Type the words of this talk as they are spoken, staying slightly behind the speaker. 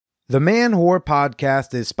The Man Whore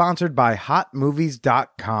Podcast is sponsored by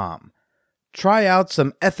HotMovies.com. Try out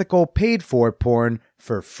some ethical paid-for porn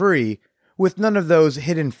for free with none of those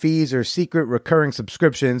hidden fees or secret recurring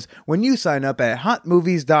subscriptions when you sign up at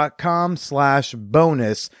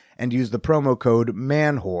HotMovies.com/bonus and use the promo code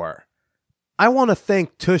MANWHORE. I want to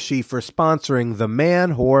thank Tushy for sponsoring the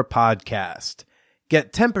Man Whore Podcast.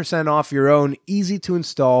 Get 10% off your own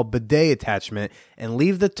easy-to-install bidet attachment and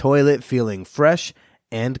leave the toilet feeling fresh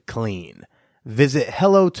and clean. Visit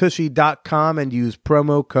HelloTushy.com and use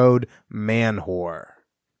promo code MANWHORE.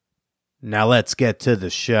 Now let's get to the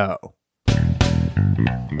show.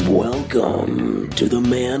 Welcome to the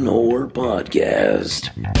Man Whore Podcast.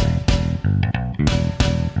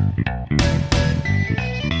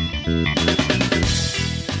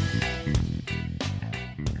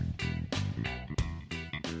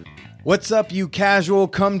 What's up, you casual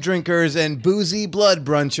cum drinkers and boozy blood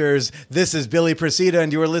brunchers? This is Billy Presida,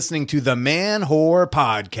 and you are listening to the Man Whore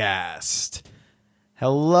Podcast.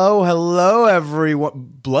 Hello,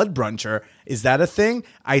 everyone. Blood bruncher. Is that a thing?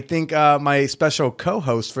 I think my special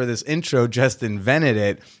co-host for this intro just invented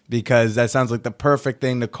it because that sounds like the perfect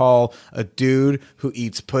thing to call a dude who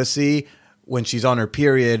eats pussy when she's on her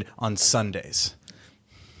period on Sundays.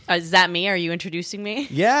 Is that me? Are you introducing me?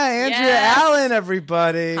 Yeah, Andrea Allan,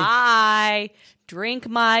 everybody. Hi. Drink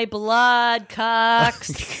my blood,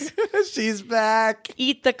 cucks. She's back.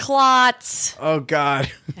 Eat the clots. Oh,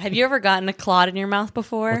 God. Have you ever gotten a clot in your mouth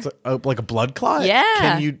before? Like a blood clot?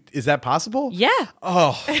 Yeah. Is that possible? Yeah.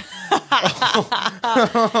 Oh.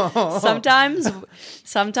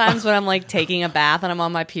 Sometimes when I'm like taking a bath and I'm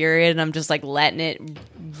on my period and I'm just like letting it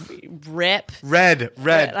rip. Red.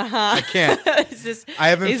 I can't. I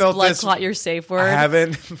haven't felt blood this. Clot your safe word? I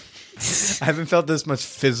haven't felt this much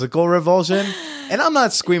physical revulsion. And I'm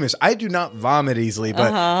not squeamish. I do not vomit easily,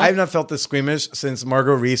 but I have not felt this squeamish since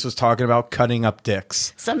Margot Reese was talking about cutting up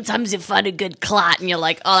dicks. Sometimes you find a good clot and you're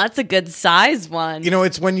like, oh, that's a good size one. You know,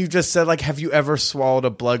 it's when you just said, like, have you ever swallowed a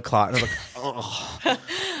blood clot? And I'm like, oh.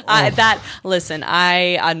 Listen,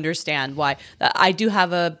 I understand why. I do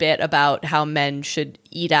have a bit about how men should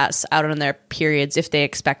eat us out on their periods if they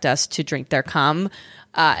expect us to drink their cum,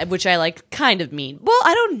 which I like kind of mean. Well,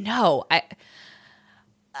 I don't know.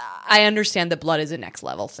 I understand that blood is a next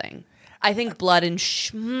level thing. I think blood and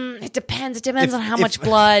it depends. It depends on how much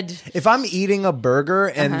blood. If I'm eating a burger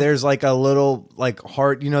and there's like a little like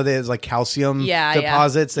heart, there's like calcium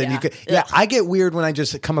deposits, then you could. Yeah, I get weird when I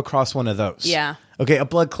just come across one of those. Yeah. Okay, a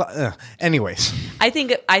blood clot. Anyways, I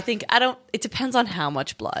think I don't. It depends on how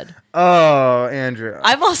much blood. Oh, Andrea.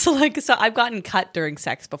 I've also I've gotten cut during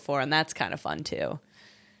sex before, and that's kind of fun too.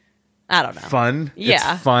 I don't know. Fun?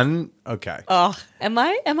 Yeah. It's fun? Okay. Oh, am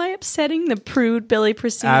I upsetting the prude Billy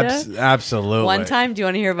Presida? Absolutely. One time, do you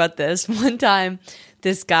want to hear about this? One time,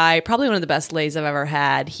 this guy, probably one of the best lays I've ever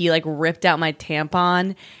had, he like ripped out my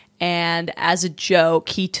tampon, and as a joke,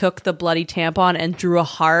 he took the bloody tampon and drew a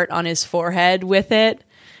heart on his forehead with it.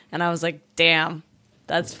 And I was like, damn,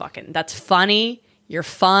 that's funny. You're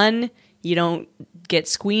fun. You don't get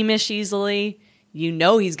squeamish easily. You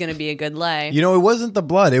know he's going to be a good lay. It wasn't the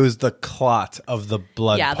blood. It was the clot of the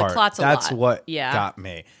blood part. Yeah, the clot's a That's lot. what got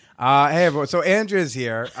me. Hey, everyone. So Andrea's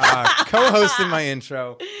here, co-hosting my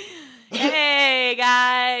intro. Hey,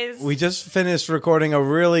 guys. We just finished recording a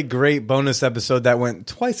really great bonus episode that went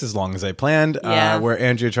twice as long as I planned, where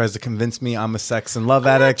Andrea tries to convince me I'm a sex and love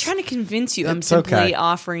addict. I'm not trying to convince you. I'm simply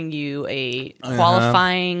offering you a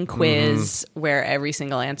qualifying quiz where every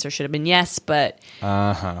single answer should have been yes, but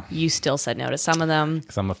you still said no to some of them.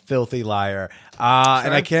 Because I'm a filthy liar.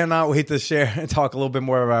 And I cannot wait to share and talk a little bit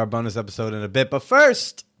more about our bonus episode in a bit. But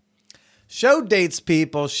first, show dates,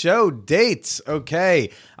 people. Show dates. Okay.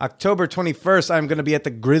 October 21st, I'm going to be at the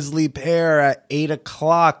Grizzly Pear at 8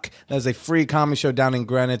 o'clock. That's a free comedy show down in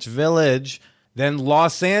Greenwich Village. Then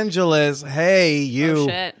Los Angeles. Hey, you. Oh,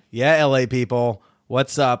 shit. Yeah, LA people.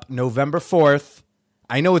 What's up? November 4th.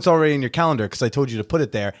 I know it's already in your calendar because I told you to put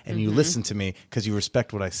it there, and you listen to me because you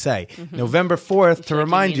respect what I say. November 4th, to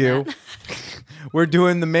remind you, we're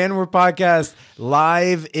doing the Man Whore Podcast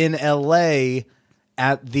live in LA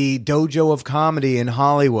at the Dojo of Comedy in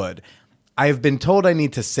Hollywood. I have been told I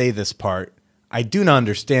need to say this part. I do not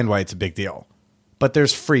understand why it's a big deal, but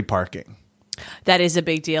there's free parking. That is a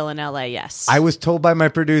big deal in LA, yes. I was told by my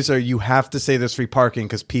producer, you have to say there's free parking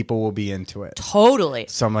because people will be into it. Totally.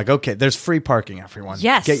 So I'm like, okay, there's free parking, everyone.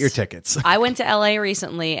 Yes. Get your tickets. I went to LA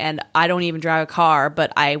recently, and I don't even drive a car,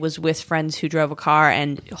 but I was with friends who drove a car,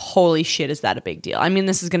 and holy shit, is that a big deal. I mean,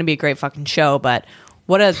 this is going to be a great fucking show, but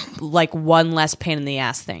What a one less pain in the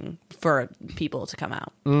ass thing for people to come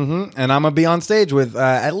out. And I'm gonna be on stage with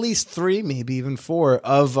at least 3, maybe even 4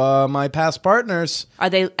 of my past partners. Are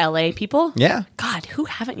they LA people? Yeah. God, who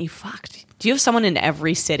haven't you fucked? Do you have someone in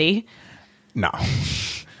every city? No,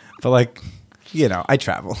 but I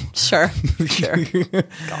travel. Sure.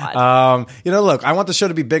 God. Look, I want the show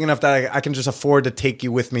to be big enough that I can just afford to take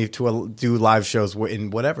you with me to do live shows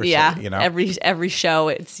in whatever city, Every show,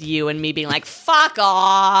 it's you and me being like, fuck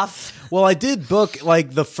off. Well, I did book,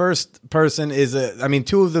 the first person is 2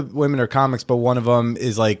 of the women are comics, but one of them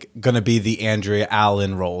is, going to be the Andrea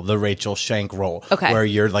Allan role, the Rachel Schenck role. Okay. Where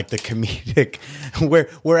you're, the comedic,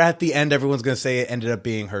 where at the end, everyone's going to say it ended up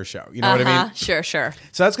being her show. You know what I mean? Sure.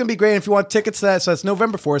 So that's going to be great. If you want tickets to that, so that's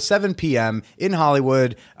November 4th, 7 p.m. in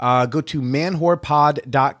Hollywood. Go to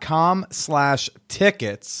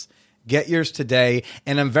manwhorepod.com/tickets. Get yours today.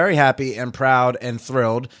 And I'm very happy and proud and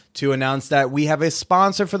thrilled to announce that we have a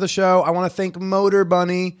sponsor for the show. I want to thank Motor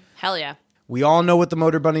Bunny. Hell yeah. We all know what the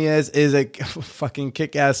Motor Bunny is a fucking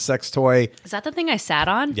kick-ass sex toy. Is that the thing I sat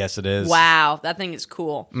on? Yes, it is. Wow, that thing is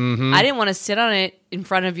cool. Mm-hmm. I didn't want to sit on it in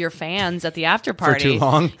front of your fans at the after party. For too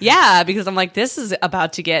long? Yeah, because I'm like, this is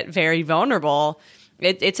about to get very vulnerable.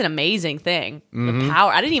 It's an amazing thing. The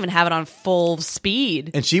power. I didn't even have it on full speed.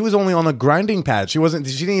 And she was only on the grinding pad. She didn't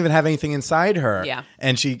even have anything inside her. Yeah.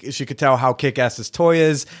 And she could tell how kick-ass this toy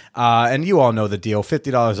is. And you all know the deal.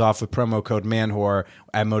 $50 off with promo code MANWHORE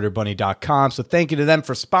at motorbunny.com. So thank you to them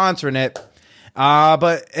for sponsoring it.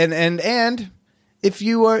 But if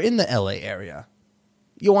you are in the LA area,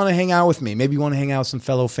 you want to hang out with me. Maybe you want to hang out with some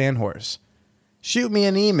fellow fan whores. Shoot me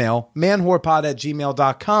an email,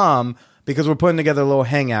 manwhorepod@gmail.com, because we're putting together a little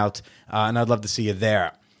hangout, and I'd love to see you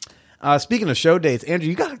there. Speaking of show dates,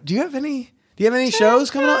 Andrew, do you have any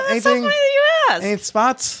shows coming up? That's so funny that you asked. Any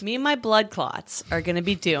spots? Me and my blood clots are going to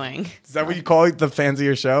be doing. Is that what you call the fans of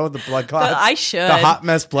your show? The blood clots? I should. The hot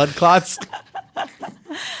mess blood clots?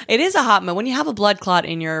 It is a hot mess. When you have a blood clot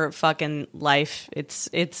in your fucking life,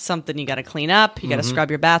 it's something you got to clean up. You got to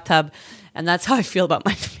scrub your bathtub. And that's how I feel about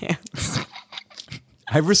my fans.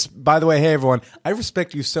 By the way, hey everyone, I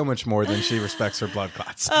respect you so much more than she respects her blood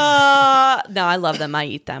clots. No, I love them. I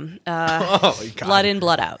eat them. Blood in,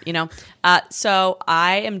 blood out, So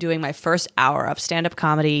I am doing my first hour of stand-up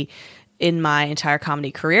comedy in my entire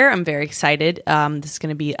comedy career. I'm very excited. This is going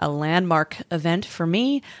to be a landmark event for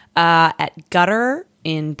me at Gutter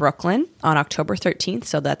in Brooklyn on October 13th.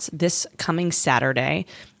 So that's this coming Saturday.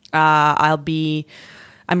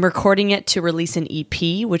 I'm recording it to release an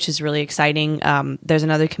EP, which is really exciting. There's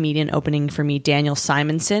another comedian opening for me, Daniel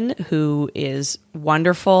Simonson, who is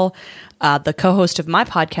wonderful. The co-host of my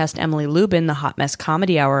podcast, Emily Lubin, the Hot Mess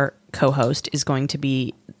Comedy Hour co-host, is going to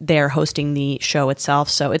be there hosting the show itself.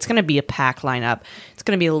 So it's going to be a packed lineup. It's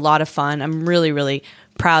going to be a lot of fun. I'm really, really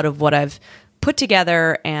proud of what I've put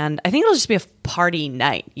together. And I think it'll just be a party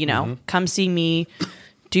night, Come see me.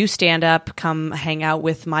 Do stand-up, come hang out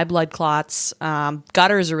with my blood clots.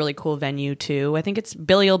 Gutter is a really cool venue, too. I think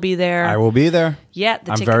Billy will be there. I will be there. Yeah.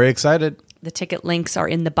 I'm very excited. The ticket links are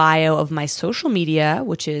in the bio of my social media,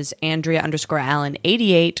 which is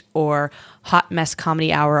Andrea_Allan88 or Hot Mess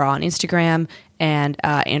Comedy Hour on Instagram and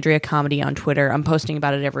Andrea Comedy on Twitter. I'm posting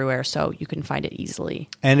about it everywhere, so you can find it easily.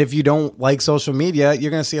 And if you don't like social media,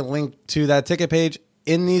 you're going to see a link to that ticket page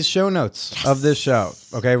in these show notes of this show,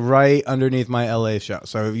 okay, right underneath my LA show.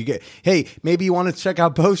 So if maybe you want to check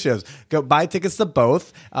out both shows, go buy tickets to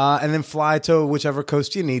both, and then fly to whichever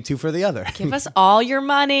coast you need to for the other. Give us all your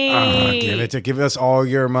money. Give us all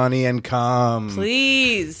your money and come,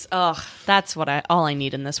 please. Oh, that's all I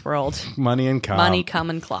need in this world. Money and come,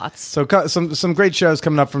 and clots. So some great shows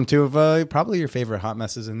coming up from 2 of probably your favorite hot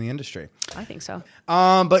messes in the industry. I think so.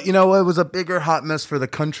 But it was a bigger hot mess for the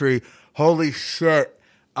country. Holy shit.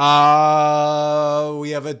 We have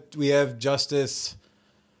Justice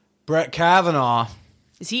Brett Kavanaugh.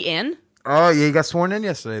 Is he in? Oh, yeah, he got sworn in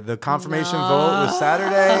yesterday. The confirmation vote was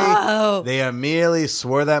Saturday. They immediately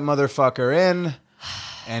swore that motherfucker in.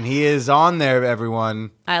 And he is on there,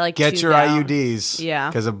 everyone. Get your IUDs. Yeah.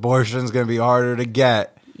 Because abortion's going to be harder to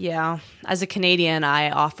get. Yeah. As a Canadian, I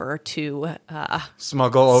offer to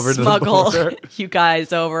smuggle over to the border. You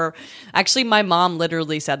guys over. Actually, my mom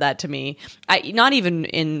literally said that to me. Not even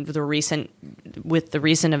with the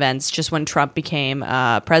recent events, just when Trump became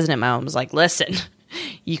president, my mom was like, listen,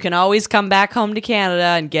 you can always come back home to Canada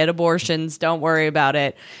and get abortions. Don't worry about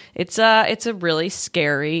it. It's a really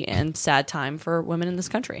scary and sad time for women in this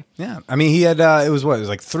country. Yeah. I mean, he had, it was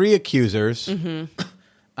 3 accusers. Mm-hmm.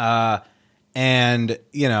 And,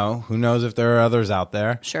 who knows if there are others out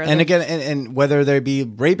there. Sure. And again, and whether there be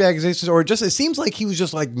rape accusations or just, it seems like he was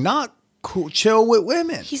just not cool, chill with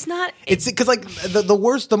women. He's not. It's because like the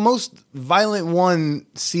worst, the most violent one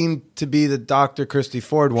seemed to be the Dr. Christy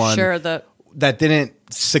Ford one. Sure, that didn't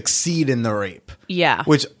succeed in the rape. Yeah.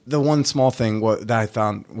 Which the one small thing that I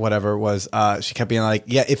found, whatever, was she kept being like,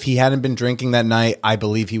 yeah, if he hadn't been drinking that night, I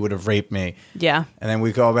believe he would have raped me. Yeah. And then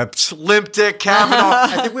we go back, limp dick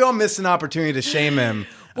Kavanaugh. I think we all missed an opportunity to shame him.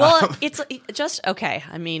 Well, it's just, okay.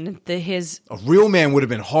 I mean, a real man would have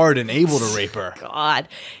been hard and able to rape her. God.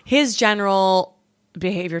 His general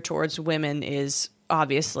behavior towards women is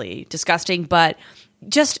obviously disgusting, but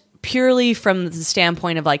just purely from the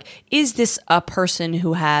standpoint of like, is this a person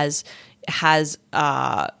who has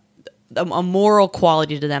a moral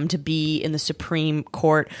quality to them to be in the Supreme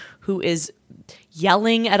Court, who is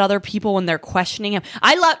yelling at other people when they're questioning him?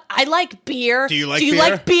 I like beer. Do you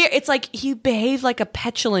like beer? It's like he behaved like a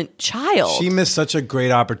petulant child. She missed such a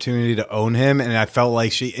great opportunity to own him, and I felt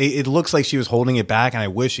like it looks like she was holding it back, and I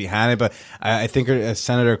wish she had it. But I think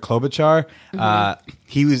Senator Klobuchar,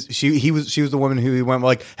 she was the woman who went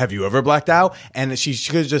like, "Have you ever blacked out?" And she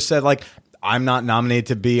could have just said like, I'm not nominated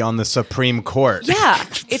to be on the Supreme Court. Yeah,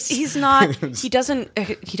 he's not. He doesn't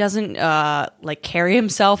like carry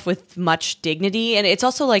himself with much dignity, and it's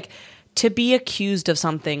also like to be accused of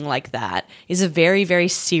something like that is a very, very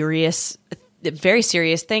serious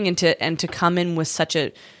thing, and to come in with such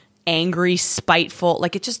a angry, spiteful,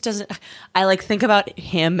 like it just doesn't. I like think about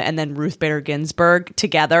him and then Ruth Bader Ginsburg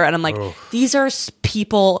together, and I'm like, these are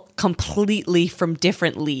people completely from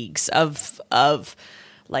different leagues of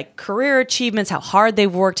like career achievements, how hard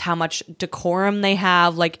they've worked, how much decorum they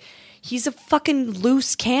have. Like he's a fucking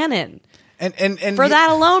loose cannon. And for that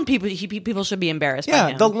alone, people should be embarrassed by him.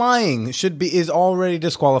 Yeah, the lying is already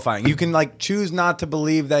disqualifying. You can like choose not to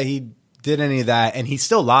believe that he did any of that, and he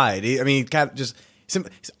still lied. I mean, he kind of just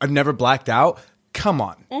I've never blacked out. Come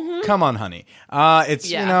on, come on, honey. It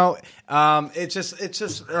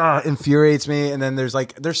just infuriates me. And then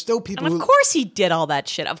there's still people. And of course he did all that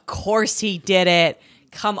shit. Of course he did it.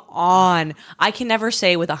 Come on. I can never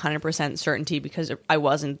say with 100% certainty because I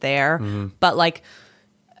wasn't there. But like,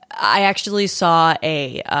 I actually saw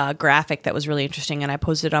a graphic that was really interesting, and I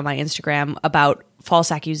posted it on my Instagram about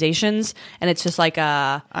false accusations. And it's just like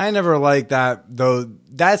I never liked that, though.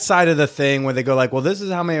 That side of the thing where they go like, well, this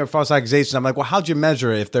is how many are false accusations. I'm like, well, how'd you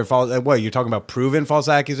measure it if they're false? What, you're talking about proven false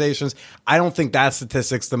accusations? I don't think that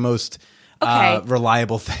statistic's the most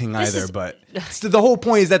reliable thing either. But the whole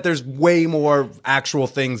point is that there's way more actual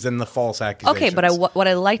things than the false accusations. Okay, but what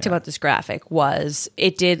I liked about this graphic was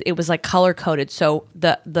it was like color coded. So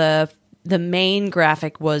the main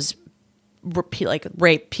graphic was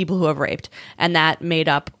like people who have raped, and that made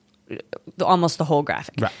up almost the whole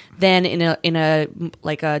graphic. Right. Then in a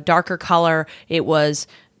like a darker color, it was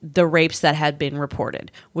the rapes that had been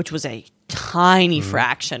reported, which was a tiny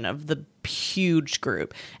fraction of the huge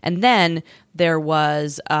group. And then there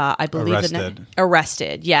was I believe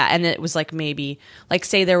arrested. Yeah, and it was like maybe like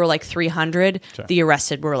say there were like 300, sure. The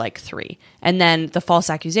arrested were like 3. And then the false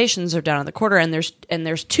accusations are down in the quarter, and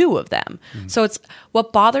there's 2 of them. So it's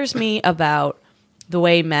what bothers me about the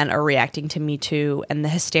way men are reacting to Me Too and the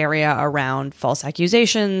hysteria around false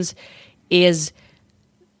accusations is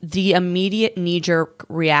the immediate knee-jerk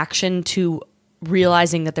reaction to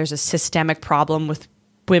realizing that there's a systemic problem with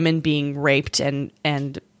women being raped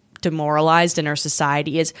and demoralized in our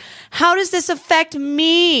society is, how does this affect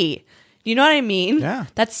me? You know what I mean? Yeah.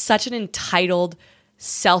 That's such an entitled,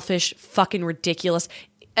 selfish, fucking ridiculous.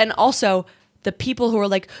 And also, the people who are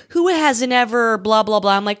like, who hasn't ever blah, blah,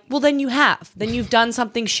 blah. I'm like, well, then you have. Then you've done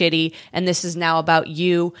something shitty, and this is now about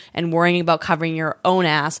you and worrying about covering your own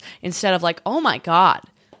ass instead of like, oh my God,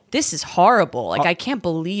 this is horrible. Like, I can't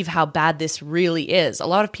believe how bad this really is. A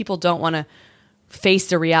lot of people don't want to face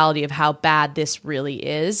the reality of how bad this really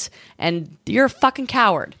is, and you're a fucking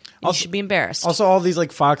coward. You should be embarrassed. Also, all these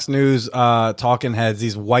like Fox News talking heads,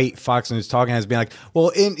 these white Fox News talking heads, being like, "Well,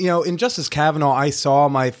 in Justice Kavanaugh, I saw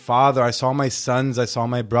my father, I saw my sons, I saw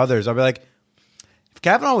my brothers." I'll be like, if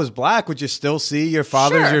Kavanaugh was black, would you still see your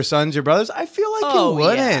fathers, Sure. your sons, your brothers? I feel like you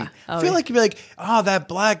wouldn't. Yeah. I feel like you'd be like, "Oh, that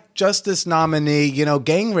black justice nominee,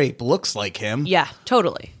 gang rape looks like him." Yeah,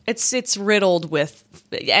 totally. It's riddled with,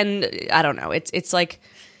 and I don't know. It's like,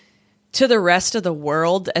 to the rest of the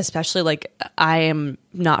world, especially like I am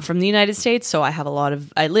not from the United States, so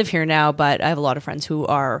I live here now, but I have a lot of friends who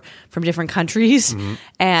are from different countries. Mm-hmm.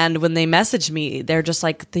 And when they message me, they're just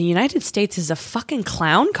like, the United States is a fucking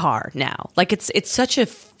clown car now. Like it's such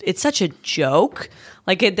a joke.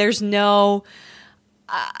 Like there's no,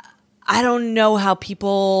 I don't know how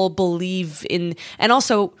people believe in, and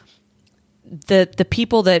also the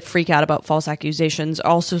people that freak out about false accusations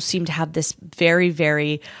also seem to have this very,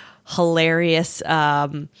 very hilarious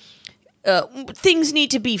things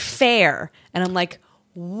need to be fair. And I'm like,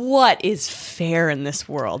 what is fair in this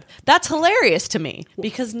world? That's hilarious to me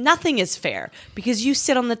because nothing is fair because you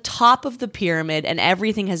sit on the top of the pyramid and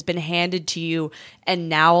everything has been handed to you. And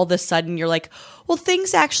now all of a sudden you're like, well,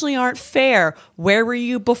 things actually aren't fair. Where were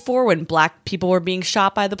you before when black people were being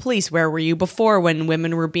shot by the police? Where were you before when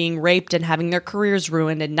women were being raped and having their careers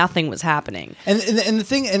ruined and nothing was happening? And the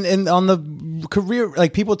thing, and on the career,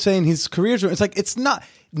 like people saying his career's ruined, it's like, it's not.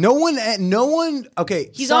 No one. Okay,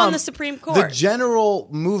 he's on the Supreme Court. The general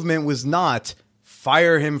movement was not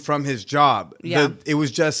fire him from his job. Yeah. It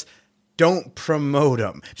was just don't promote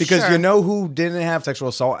him because Sure. you know who didn't have sexual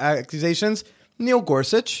assault accusations? Neil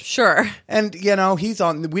Gorsuch. Sure. And he's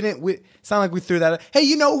on. It's not like we threw that out. Hey,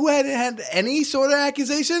 you know who hadn't had any sort of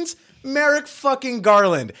accusations? Merrick fucking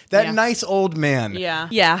Garland, that nice old man. Yeah.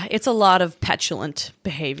 Yeah, it's a lot of petulant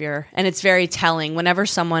behavior, and it's very telling. Whenever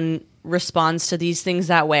someone responds to these things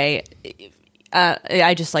that way,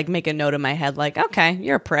 I just like make a note in my head, like, okay,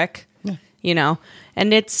 you're a prick,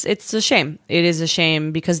 and it's a shame. It is a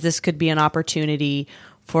shame because this could be an opportunity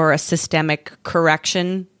for a systemic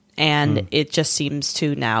correction, and it just seems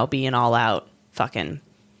to now be an all-out fucking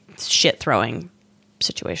shit-throwing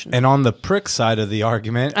situation. And on the prick side of the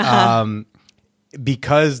argument,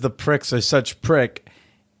 because the pricks are such prick,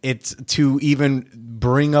 it's to even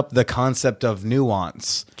bring up the concept of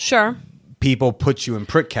nuance. Sure. People put you in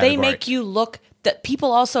prick category. They make you look that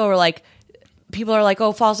people also are like,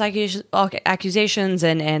 oh, false accusations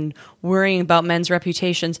and worrying about men's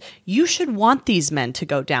reputations. You should want these men to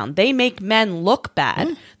go down. They make men look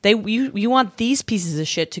bad. You want these pieces of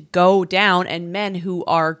shit to go down and men who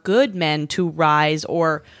are good men to rise.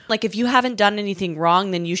 Or like if you haven't done anything wrong,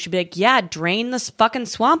 then you should be like, yeah, drain this fucking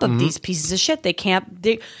swamp of these pieces of shit. They can't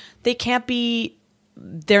be.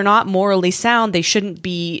 They're not morally sound. They shouldn't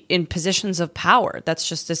be in positions of power. That's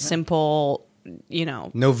just a simple,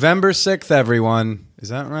 November 6th, everyone. Is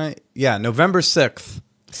that right? Yeah, November 6th.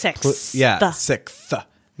 6th. Yeah, 6th.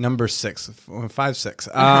 Number 6. 5, 6.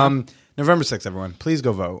 November 6th, everyone. Please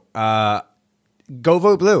go vote. Go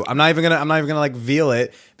vote blue. I'm not even gonna like veal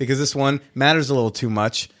it because this one matters a little too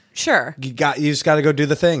much. Sure. You just got to go do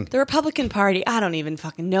the thing. The Republican Party, I don't even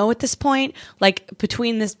fucking know at this point. Like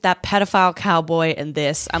between that pedophile cowboy and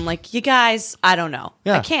this, I'm like, you guys, I don't know.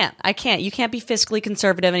 Yeah. I can't. You can't be fiscally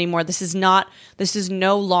conservative anymore. This is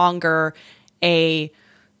no longer a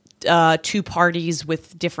two parties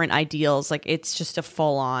with different ideals. Like it's just a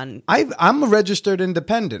full on. I'm a registered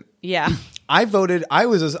independent. Yeah. I voted. I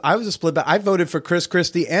was a split back. I voted for Chris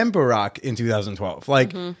Christie and Barack in 2012.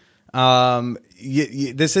 Like.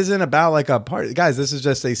 This isn't about like a party, guys. This is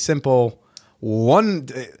just a simple one.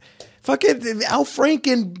 Fucking Al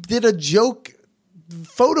Franken did a joke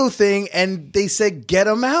photo thing, and they said get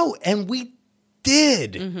him out, and we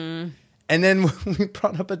did. And then we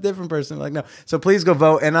brought up a different person. Like no, so please go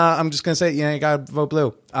vote. And I'm just gonna say, you gotta vote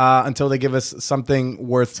blue until they give us something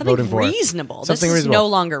worth voting for. Reasonable. Something this is reasonable. no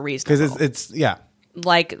longer reasonable because it's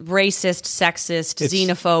like racist, sexist,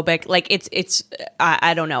 xenophobic. Like it's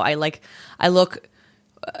I don't know. I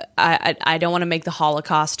don't want to make the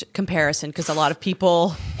Holocaust comparison because a lot of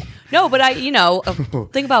people no, but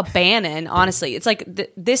think about Bannon. Honestly, it's like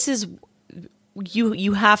this is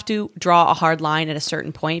you have to draw a hard line at a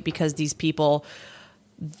certain point because these people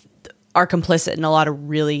are complicit in a lot of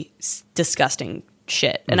really disgusting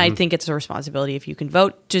shit. And I think it's a responsibility if you can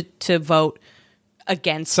vote to vote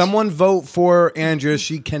against. Someone vote for Andrea.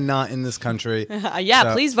 She cannot in this country.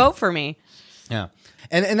 Please vote for me. Yeah.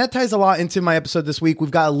 And that ties a lot into my episode this week.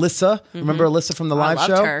 We've got Alyssa. Remember Alyssa from the live I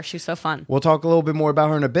loved show? her. She's so fun. We'll talk a little bit more about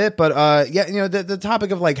her in a bit. But the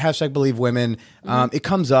topic of like hashtag believe women, it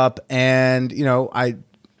comes up, and I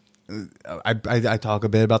talk a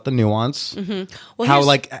bit about the nuance. Well, how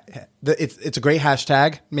like it's a great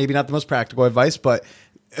hashtag. Maybe not the most practical advice, but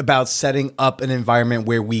about setting up an environment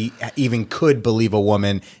where we even could believe a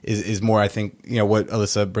woman is more, I think, what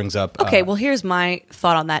Alyssa brings up. Okay, well, here's my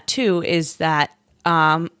thought on that too, is that,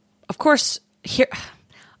 of course,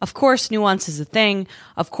 nuance is a thing.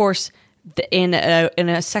 Of course, in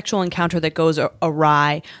a sexual encounter that goes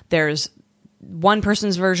awry, there's one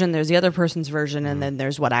person's version, there's the other person's version, and then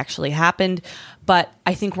there's what actually happened. But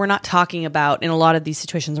I think we're not talking about, in a lot of these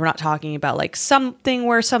situations, we're not talking about like something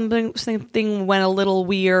where something went a little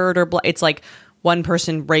weird or it's like one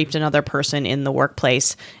person raped another person in the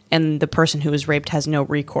workplace and the person who was raped has no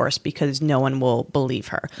recourse because no one will believe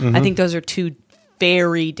her. I think those are two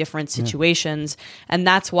very different situations. And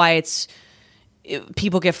that's why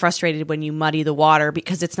people get frustrated when you muddy the water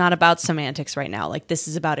because it's not about semantics right now. Like this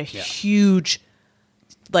is about a huge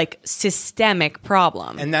like systemic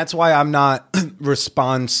problem. And that's why I'm not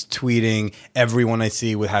response tweeting everyone I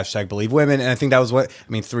see with hashtag believe women. And I think that was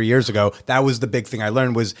 3 years ago, that was the big thing I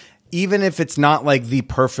learned was even if it's not like the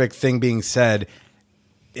perfect thing being said,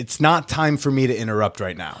 it's not time for me to interrupt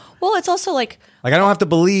right now. Well, it's also like I don't have to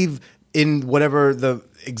believe in whatever the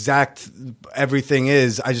exact everything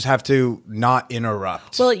is. I just have to not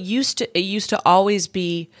interrupt. Well, it used to always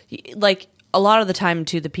be like a lot of the time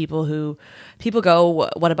too, the people go,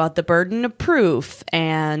 what about the burden of proof?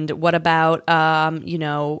 And what about,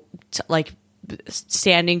 like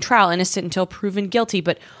standing trial, innocent until proven guilty?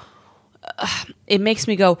 But it makes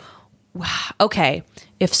me go, okay,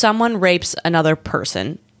 if someone rapes another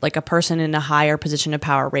person, like a person in a higher position of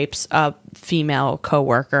power rapes a female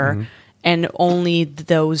coworker, and only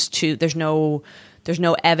those two, there's no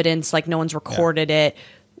evidence, like no one's recorded it.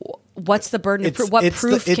 What's the burden of proof? What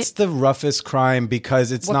proof? It's the roughest crime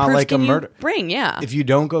because it's not like a murder. If you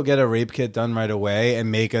don't go get a rape kit done right away and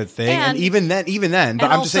make a thing, and even then, but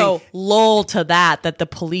I'm just saying, lull to that the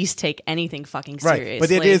police take anything fucking seriously. Right,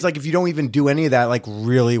 but it is like if you don't even do any of that, like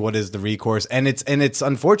really, what is the recourse? And it's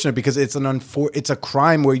unfortunate because it's a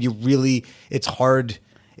crime where it's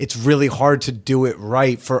really hard to do it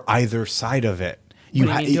right for either side of it. You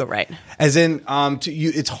do it right, as in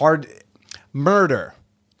it's hard.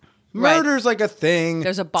 Murder's like a thing.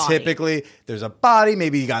 There's a body. Typically, there's a body.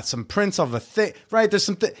 Maybe you got some prints of a thing. Right? There's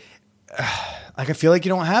something. Like I feel like you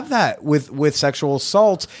don't have that with sexual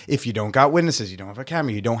assaults. If you don't got witnesses, you don't have a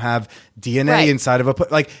camera, you don't have DNA inside of a.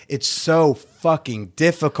 Like it's so fucking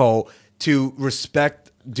difficult to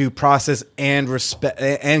respect due process and respect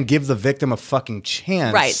and give the victim a fucking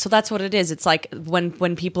chance. Right. So that's what it is. It's like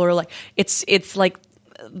when people are like, it's like.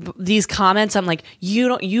 These comments, I'm like,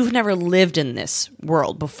 you've never lived in this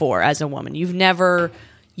world before as a woman. You've never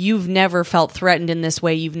felt threatened in this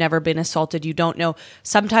way. You've never been assaulted. You don't know.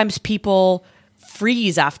 Sometimes people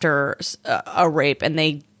freeze after a rape and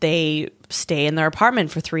they stay in their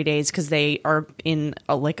apartment for 3 days because they are in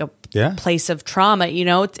a place of trauma. You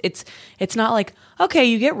know, it's not like, okay,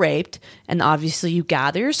 you get raped and obviously you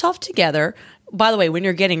gather yourself together. By the way, when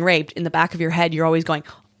you're getting raped, in the back of your head, you're always going,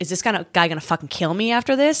 is this guy going to fucking kill me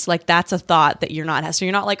after this? Like, that's a thought that you're not. So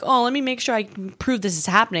you're not like, oh, let me make sure I can prove this is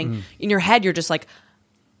happening. In your head, you're just like,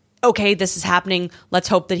 okay, this is happening. Let's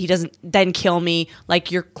hope that he doesn't then kill me.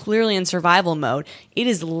 Like, you're clearly in survival mode. It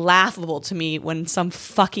is laughable to me when some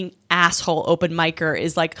fucking asshole open micer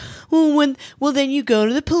is like, well, then you go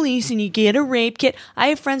to the police and you get a rape kit. I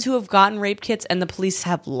have friends who have gotten rape kits and the police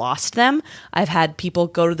have lost them. I've had people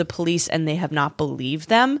go to the police and they have not believed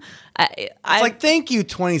them. It's like, thank you,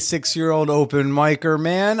 26-year-old open micer,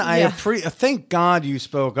 man. Thank God you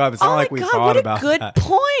spoke up. It's not like we thought about that. What a good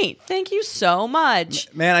point. Thank you so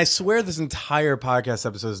much. Man, I swear this entire podcast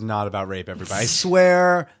episode is not about rape, everybody. I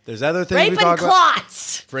swear there's other things we talk about.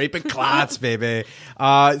 Rape and clots, baby.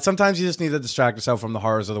 Sometimes you just need to distract yourself from the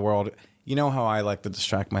horrors of the world. You know how I like to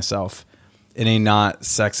distract myself in a not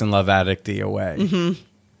sex and love addicty way. Mm-hmm.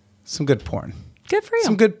 Some good porn. Good for you.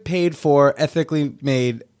 Some good paid for, ethically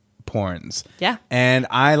made porns. Yeah. And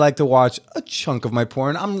I like to watch a chunk of my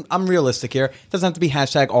porn. I'm realistic here. It doesn't have to be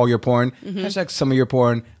hashtag all your porn. Hashtag some of your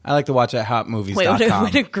porn. I like to watch at hotmovies.com.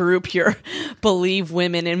 Way to group your believe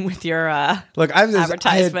women in with your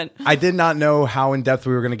advertisement. I did not know how in depth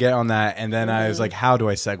we were going to get on that. And then I was like, how do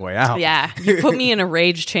I segue out? Yeah. You put me in a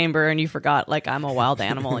rage chamber and you forgot like I'm a wild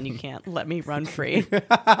animal and you can't let me run free.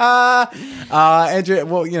 Andrea,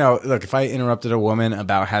 well, look, if I interrupted a woman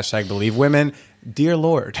about hashtag believe women, dear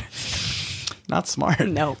Lord. Not smart.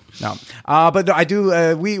 No. But I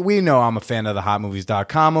do. We know I'm a fan of the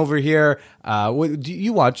hotmovies.com over here. Do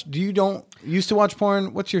you don't used to watch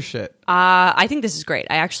porn? What's your shit? I think this is great.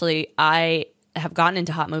 I have gotten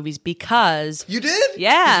into hot movies because you did.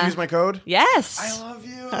 Yeah. Did you use my code? Yes. I love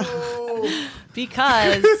you.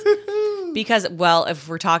 because well, if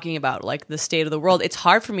we're talking about like the state of the world, it's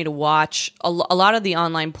hard for me to watch a lot of the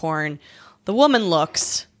online porn. The woman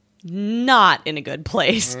looks not in a good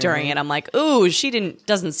place during it. I'm like, ooh,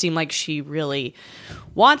 doesn't seem like she really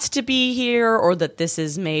wants to be here, or that this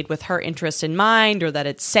is made with her interest in mind, or that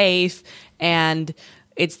it's safe. And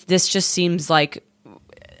this just seems like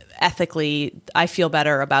ethically, I feel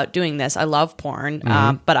better about doing this. I love porn,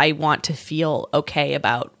 but I want to feel okay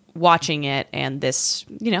about watching it. And this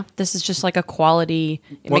is just like a quality.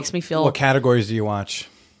 It makes me feel. What categories do you watch?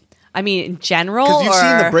 I mean, in general, because you've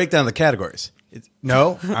seen the breakdown of the categories.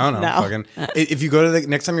 No, I don't know. No. Fucking, if you go to the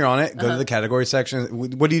next time you're on it, go to the category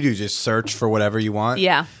section. What do you do? Just search for whatever you want.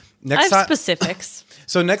 Yeah, I have specifics.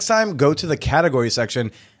 So next time, go to the category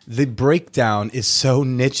section. The breakdown is so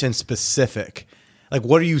niche and specific. Like,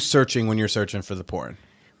 what are you searching when you're searching for the porn?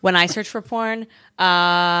 When I search for porn,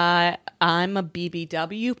 I'm a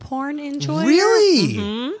BBW porn enjoyer. Really?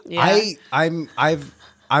 Mm-hmm. Yeah.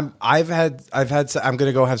 I'm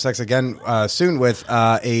gonna go have sex again soon with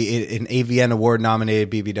an AVN award nominated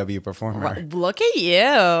BBW performer. Look at you!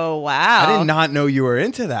 Wow. I did not know you were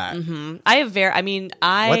into that. Mm-hmm.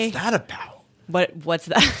 What's that about? What's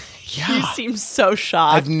that? Yeah. You seem so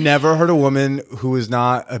shocked. I've never heard a woman who is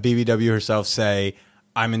not a BBW herself say,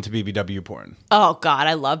 I'm into BBW porn. Oh God,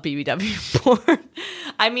 I love BBW porn.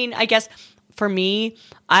 I mean, I guess for me,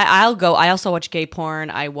 I'll go. I also watch gay porn.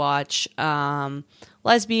 I watch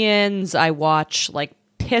lesbians. I watch like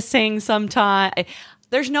pissing sometimes.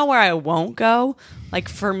 There's nowhere I won't go. Like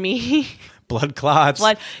for me, blood clots.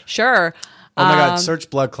 Sure. Oh my God, search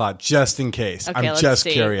blood clot just in case. Okay, I'm just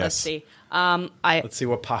curious. Let's see. Let's see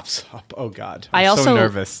what pops up. Oh God, I'm so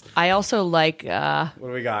nervous. I also like. What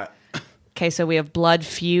do we got? Okay, so we have Blood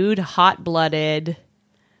Feud, Hot Blooded,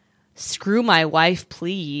 Screw My Wife,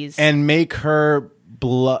 Please. And make her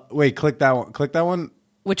blood. Wait, click that one. Click that one.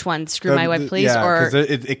 Which one? Screw My Wife, Please? Yeah, because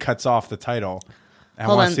it cuts off the title. I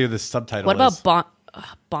want to see what the subtitle what is. What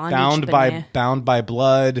about Bound by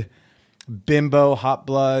Blood, Bimbo, Hot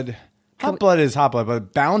Blood. Hot Blood is Hot Blood,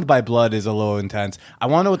 but Bound by Blood is a little intense. I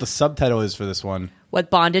want to know what the subtitle is for this one. What,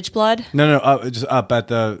 Bondage Blood? No, just up at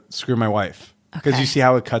the Screw My Wife. Because you see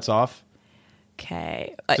how it cuts off?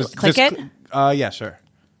 Okay. Click it? Yeah, sure.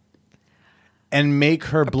 And make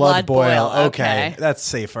her blood boil. Okay. That's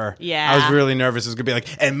safer. Yeah. I was really nervous. It was going to be like,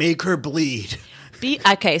 and make her bleed.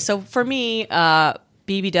 Okay, so for me,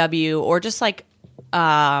 BBW, or just like,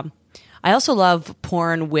 I also love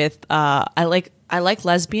porn with, I like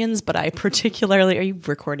lesbians, but I particularly, are you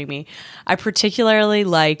recording me? I particularly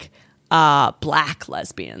like black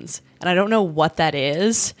lesbians. And I don't know what that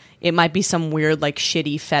is. It might be some weird, like,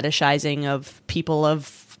 shitty fetishizing of people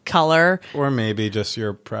of color. Or maybe just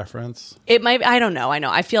your preference. It might. I don't know. I know.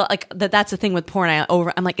 I feel like that's the thing with porn.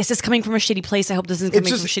 I'm like, is this coming from a shitty place? I hope this isn't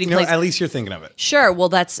coming from a shitty place. At least you're thinking of it. Sure. Well,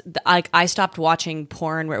 that's like, I stopped watching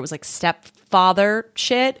porn where it was like stepfather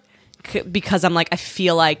shit because I'm like, I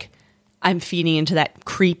feel like I'm feeding into that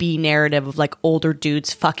creepy narrative of like older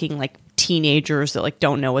dudes fucking like teenagers that like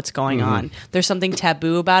don't know what's going on. There's something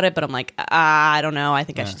taboo about it, but I'm like, I don't know. I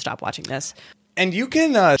think I should stop watching this. And you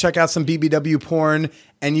can check out some BBW porn,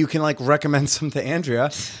 and you can like recommend some to Andrea.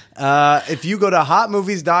 If you go to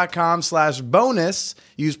hotmovies.com/bonus,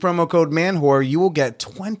 use promo code MANWHORE, you will get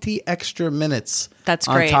 20 extra minutes. That's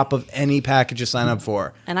great. On top of any package you sign up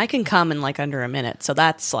for. And I can come in like under a minute, so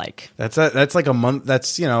that's like that's like a month.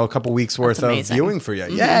 That's a couple weeks worth of viewing for you.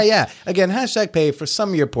 Mm-hmm. Yeah. Again, #pay for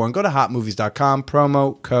some of your porn. Go to hotmovies.com,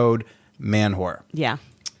 promo code MANWHORE. Yeah.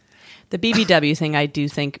 The BBW thing I do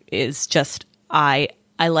think is just I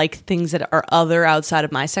like things that are other outside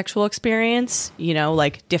of my sexual experience,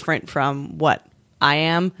 like different from what I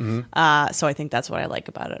am. Mm-hmm. So I think that's what I like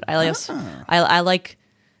about it. I don't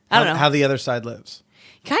know how the other side lives.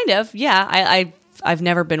 Kind of, yeah. I've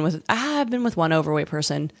never been with. I've been with one overweight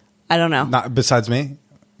person. I don't know. Not besides me.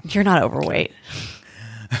 You're not overweight.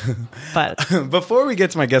 But before we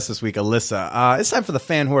get to my guest this week, Alyssa, it's time for the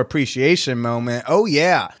fan whore appreciation moment. Oh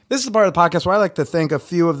yeah, this is the part of the podcast where I like to thank a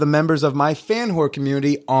few of the members of my fan whore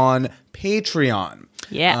community on Patreon.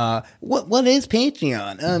 Yeah. What is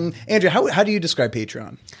Patreon? Andrea, how do you describe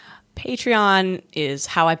Patreon? Patreon is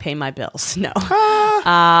how I pay my bills. No.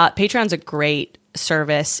 Patreon's a great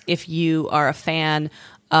service if you are a fan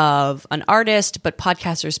of an artist, but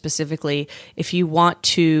podcasters specifically, if you want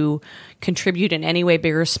to contribute in any way,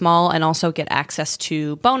 big or small, and also get access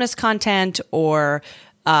to bonus content or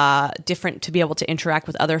different to be able to interact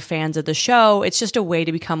with other fans of the show. It's just a way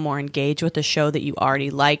to become more engaged with the show that you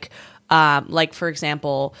already like. Like, for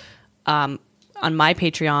example, on my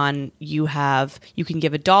Patreon, you can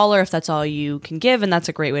give $1 if that's all you can give, and that's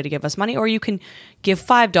a great way to give us money. Or you can give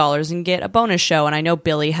 $5 and get a bonus show. And I know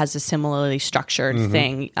Billy has a similarly structured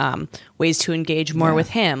thing, ways to engage more with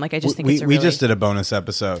him. Like, I just think it's we just did a bonus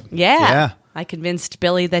episode. Yeah. I convinced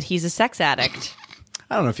Billy that he's a sex addict.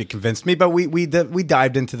 I don't know if you convinced me, but we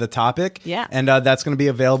dived into the topic. Yeah. And that's going to be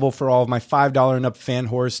available for all of my $5 and up fan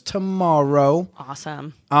whores tomorrow.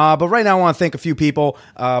 Awesome. But right now I want to thank a few people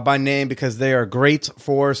by name because they are great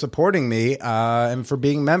for supporting me and for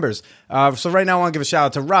being members. So right now I want to give a shout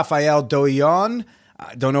out to Rafael Doyon.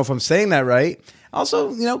 I don't know if I'm saying that right.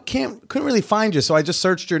 Also, couldn't really find you, so I just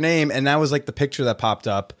searched your name, and that was like the picture that popped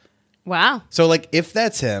up. Wow. So like, if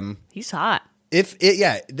that's him, he's hot.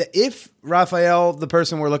 If Raphael, the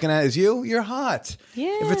person we're looking at, is you're hot.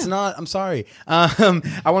 Yeah. If it's not, I'm sorry. I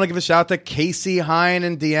want to give a shout out to Casey Hine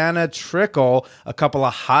and Deanna Trickle, a couple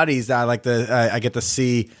of hotties that I get to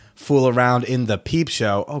see fool around in the Peep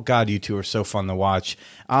Show. Oh, God, you two are so fun to watch.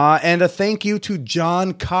 And a thank you to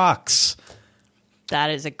John Cox. That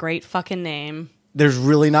is a great fucking name. There's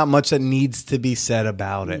really not much that needs to be said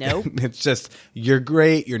about it. Nope. It's just, you're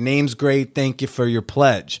great. Your name's great. Thank you for your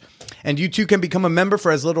pledge. And you too can become a member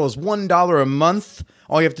for as little as $1 a month.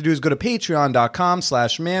 All you have to do is go to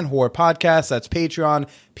patreon.com/manwhorepodcast. That's Patreon,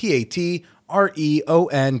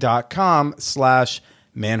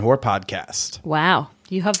 patreon.com/manwhorepodcast. Wow.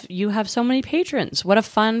 You have so many patrons. What a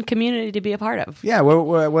fun community to be a part of. Yeah,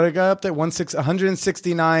 what I got up there?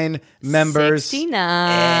 169 members. 69.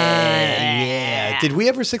 Yeah. Did we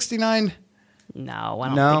ever 69? No,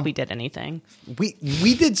 I don't think we did anything.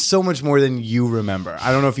 We did so much more than you remember.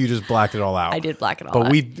 I don't know if you just blacked it all out. I did black it all out.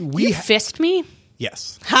 But you fist me?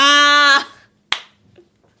 Yes. Ha!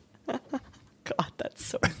 God, that's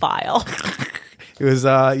so vile. It was,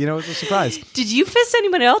 it was a surprise. Did you fist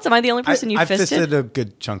anybody else? Am I the only person you fisted? I fisted a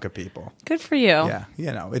good chunk of people. Good for you. Yeah,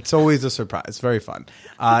 it's always a surprise. Very fun.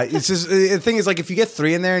 It's just the thing is, like, if you get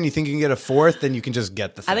 3 in there and you think you can get a 4th, then you can just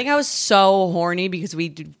get the thing. I think I was so horny because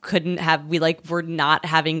we were not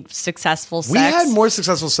having successful sex. We had more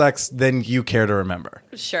successful sex than you care to remember.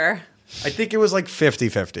 Sure. I think it was like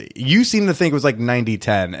 50-50. You seem to think it was like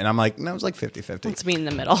 90-10, and I'm like, no, it was like 50-50. Let's be in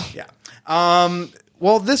the middle. Yeah.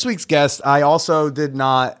 Well, this week's guest, I also did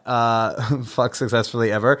not fuck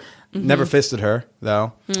successfully ever. Mm-hmm. Never fisted her,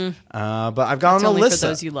 though. But I've got on only Alyssa. For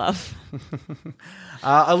those you love.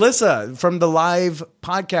 Alyssa from the live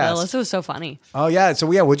podcast. Alyssa was so funny. Oh, yeah. So,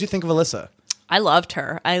 what'd you think of Alyssa? I loved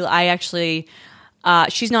her. I actually...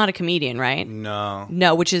 she's not a comedian, right?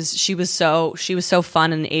 No, which is she was so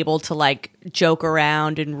fun and able to like joke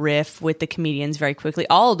around and riff with the comedians very quickly.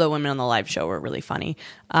 All of the women on the live show were really funny.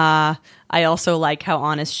 I also like how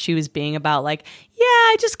honest she was being about like, yeah,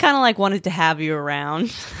 I just kind of like wanted to have you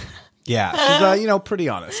around. Yeah, she's pretty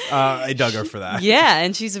honest. I dug her for that. Yeah,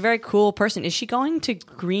 and she's a very cool person. Is she going to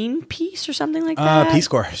Greenpeace or something like that? Peace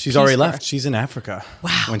Corps. She's already left. She's in Africa.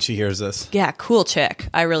 Wow. When she hears this. Yeah, cool chick.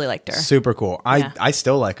 I really liked her. Super cool. I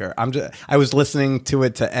still like her. I was listening to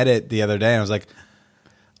it to edit the other day, and I was like,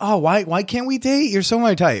 oh, why can't we date? You're so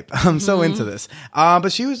my type. I'm so into this.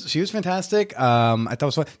 But she was fantastic. I thought it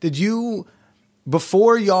was fun. Did you,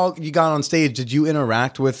 before you got on stage, did you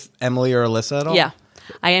interact with Emily or Alyssa at all? Yeah.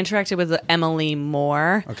 I interacted with Emily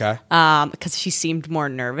more. Okay. Because she seemed more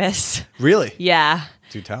nervous. Really? Yeah.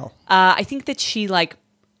 Do tell. I think that she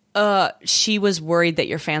was worried that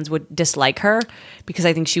your fans would dislike her because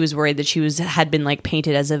I think she was worried that she had been like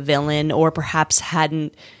painted as a villain or perhaps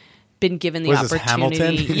hadn't been given the opportunity. This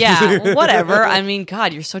Hamilton? Yeah, whatever. I mean,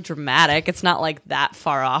 God, you're so dramatic. It's not like that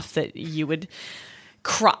far off that you would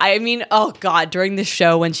cry. I mean, oh God, during the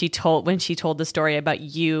show when she told the story about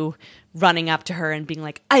you running up to her and being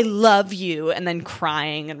like, I love you, and then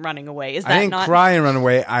crying and running away. Is that I didn't cry and run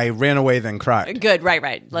away. I ran away, then cried. Good, right.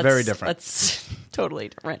 Very different. That's totally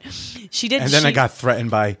different. She did. And then I got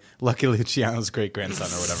threatened by Lucky Luciano's great-grandson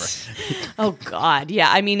or whatever. Oh, God.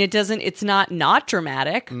 Yeah, I mean, it's not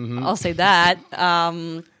dramatic. Mm-hmm. I'll say that.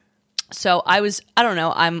 So I don't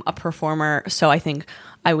know, I'm a performer, so I think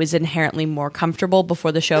I was inherently more comfortable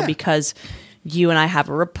before the show because you and I have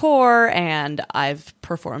a rapport, and I've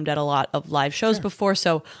performed at a lot of live shows before,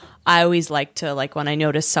 so I always like to, like, when I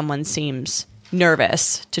notice someone seems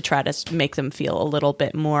nervous, to try to make them feel a little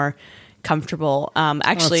bit more comfortable.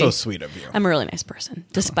 Actually, that's so sweet of you. I'm a really nice person,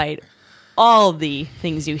 despite all the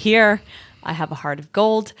things you hear. I have a heart of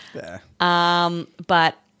gold. Yeah.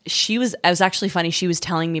 But it was actually funny. She was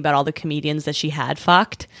telling me about all the comedians that she had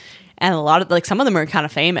fucked, and a lot of, like, some of them are kind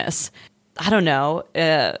of famous. I don't know.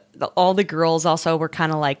 All the girls also were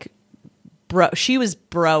kind of like, she was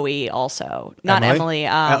bro-y also. Not Emily.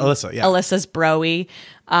 Alyssa, yeah. Alyssa's bro-y.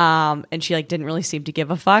 And she like didn't really seem to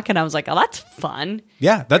give a fuck. And I was like, oh, that's fun.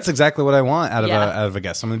 Yeah, that's exactly what I want out of a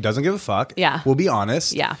guest. Someone who doesn't give a fuck. Yeah. Will be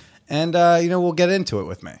honest. Yeah. And, we'll get into it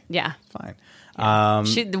with me. Yeah. Fine.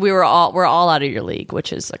 We're all out of your league,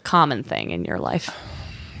 which is a common thing in your life.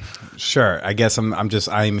 Sure, I guess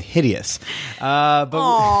I'm hideous. But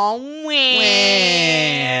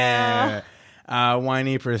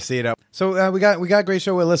whiny Priscilla. So we got a great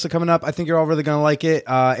show with Alyssa coming up. I think you're all really gonna like it.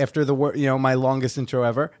 After my longest intro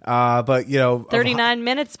ever. But 39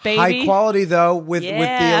 minutes, baby. High quality though, with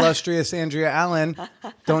the illustrious Andrea Allan.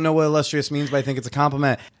 Don't know what illustrious means, but I think it's a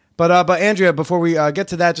compliment. But Andrea, before we get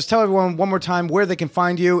to that, just tell everyone one more time where they can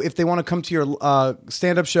find you. If they want to come to your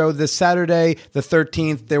stand-up show this Saturday, the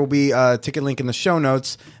 13th, there will be a ticket link in the show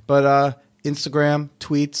notes. But Instagram,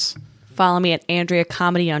 tweets, Follow me at Andrea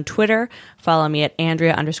Comedy on Twitter. Follow me at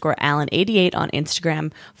Andrea_Allan88 on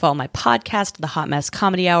Instagram. Follow my podcast, The Hot Mess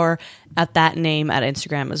Comedy Hour, at that name at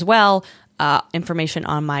Instagram as well. Information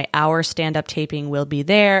on my hour stand-up taping will be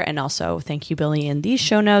there. And also, thank you, Billy, in these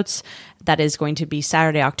show notes. That is going to be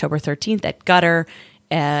Saturday, October 13th at Gutter.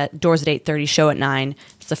 Doors at 8:30, show at 9.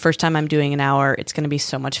 It's the first time I'm doing an hour. It's going to be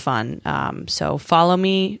so much fun. So follow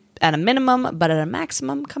me at a minimum, but at a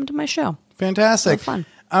maximum, come to my show. Fantastic. So fun.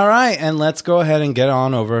 All right, and let's go ahead and get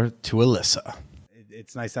on over to Alyssa.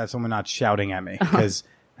 It's nice to have someone not shouting at me because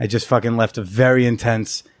I just fucking left a very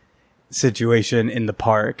intense situation in the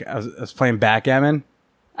park. I was playing backgammon.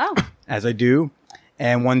 Oh. As I do.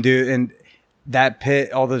 And one dude, and that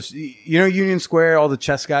pit, all those, Union Square, all the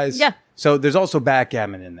chess guys? Yeah. So there's also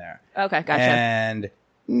backgammon in there. Okay, gotcha. And,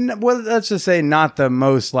 well, let's just say not the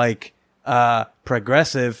most,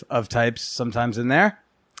 progressive of types sometimes in there.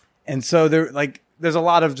 And so there's a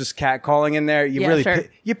lot of just catcalling in there. You really sure.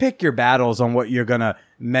 you pick your battles on what you're going to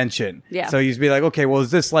mention. Yeah. So you just be like, okay, well,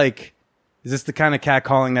 is this the kind of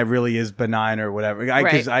catcalling that really is benign or whatever?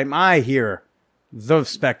 Because I hear the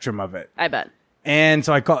spectrum of it. I bet. And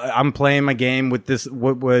so I'm playing my game with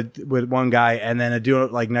with one guy, and then a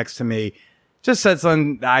dude next to me just said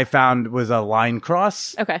something that I found was a line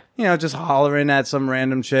cross. Okay. Just hollering at some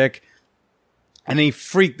random chick. And he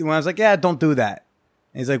freaked when I was like, yeah, don't do that.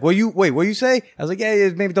 And he's like, wait, what you say? I was like, yeah,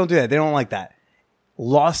 maybe don't do that. They don't like that.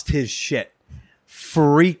 Lost his shit.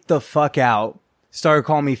 Freaked the fuck out. Started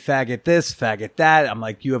calling me faggot this, faggot that. I'm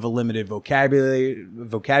like, you have a limited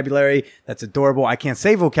vocabulary. That's adorable. I can't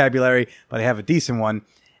say vocabulary, but I have a decent one.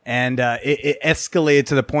 And it escalated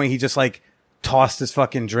to the point he just tossed his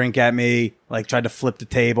fucking drink at me, tried to flip the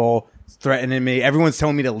table, threatening me. Everyone's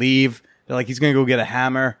telling me to leave. They're like, he's going to go get a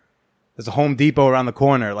hammer. There's a Home Depot around the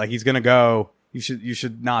corner. He's going to go. You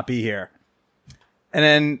should not be here.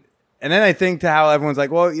 And then I think to how everyone's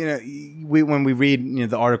like, well, when we read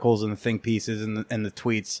the articles and the think pieces and the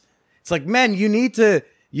tweets, it's like, men, you need to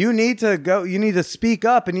go, you need to speak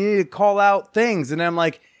up and you need to call out things. And then I'm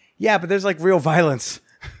like, yeah, but there's real violence.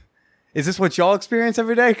 Is this what y'all experience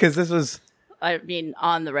every day? Because this was, I mean,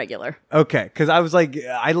 on the regular. Okay, because I was like,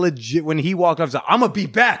 I legit, when he walked up, I was like, I'm going to be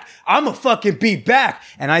back. I'm going to fucking be back.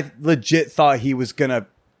 And I legit thought he was going to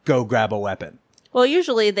go grab a weapon. Well,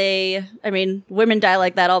 usually women die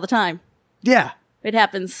like that all the time. Yeah. It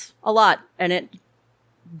happens a lot. And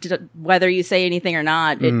whether you say anything or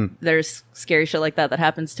not, there's scary shit like that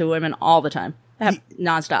happens to women all the time.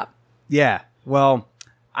 Nonstop. Yeah. Well,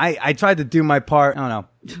 I tried to do my part. I don't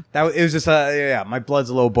know. It was just, my blood's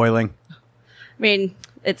a little boiling. I mean,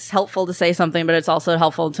 it's helpful to say something, but it's also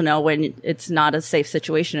helpful to know when it's not a safe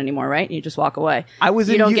situation anymore, right? You just walk away.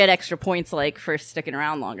 You don't get extra points for sticking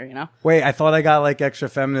around longer, Wait, I thought I got extra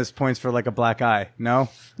feminist points for a black eye. No?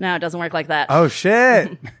 No, it doesn't work like that. Oh,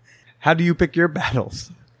 shit. How do you pick your battles?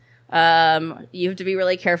 You have to be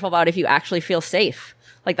really careful about if you actually feel safe.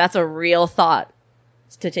 That's a real thought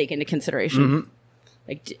to take into consideration.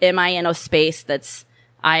 Mm-hmm. Am I in a space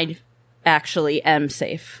I actually am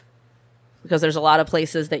safe? Because there's a lot of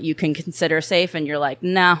places that you can consider safe and you're like,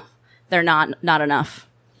 no, they're not enough.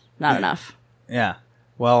 Not enough. Yeah.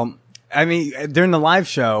 Well, I mean, during the live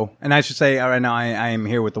show, and I should say right now I am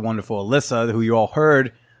here with the wonderful Alyssa, who you all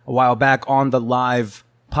heard a while back on the live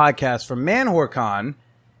podcast from ManwhoreCon.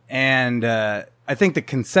 And I think the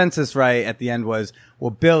consensus right at the end was, well,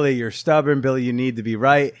 Billy, you're stubborn. Billy, you need to be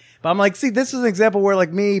right. But I'm like, see, this is an example where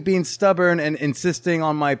me being stubborn and insisting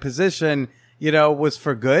on my position, was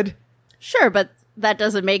for good. Sure, but that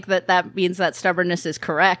doesn't make that means that stubbornness is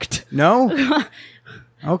correct. No?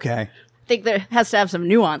 Okay. I think there has to have some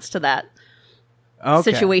nuance to that.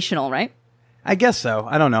 Okay. Situational, right? I guess so.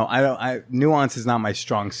 I don't know. Nuance is not my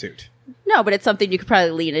strong suit. No, but it's something you could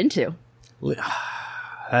probably lean into.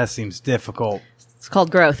 That seems difficult. It's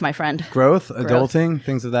called growth, my friend. Growth, adulting,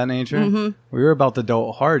 things of that nature. Mm-hmm. We were about to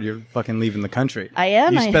adult hard. You're fucking leaving the country. I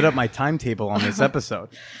am. You sped up my timetable on this episode.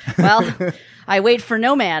 Well, I wait for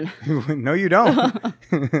no man. No, you don't.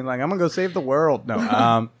 I'm gonna go save the world.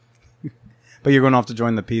 No. But you're going off to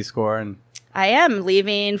join the Peace Corps, and I am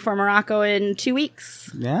leaving for Morocco in 2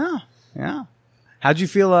 weeks. Yeah. How'd you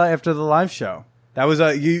feel after the live show? That was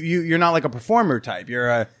you're not like a performer type.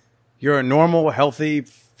 You're a normal, healthy,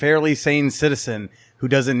 fairly sane citizen who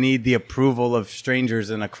doesn't need the approval of strangers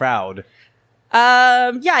in a crowd.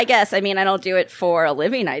 Yeah, I guess. I mean, I don't do it for a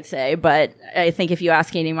living, I'd say, but I think if you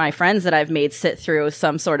ask any of my friends that I've made sit through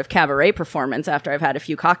some sort of cabaret performance after I've had a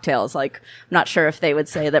few cocktails, I'm not sure if they would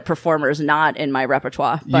say that performer is not in my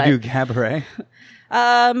repertoire. You do cabaret?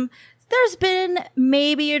 There's been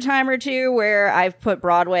maybe a time or two where I've put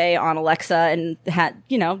Broadway on Alexa and had,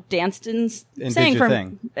 danced and sang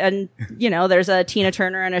thing. And, there's a Tina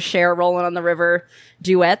Turner and a Cher Rolling on the River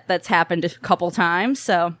duet that's happened a couple times.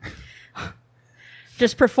 So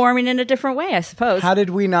just performing in a different way, I suppose. How did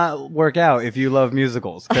we not work out if you love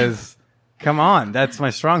musicals? Because, come on, that's my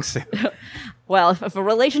strong suit. Well, if a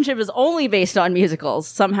relationship is only based on musicals,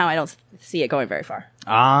 somehow I don't see it going very far.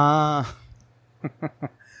 Ah.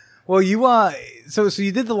 Well, you so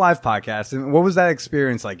you did the live podcast, and what was that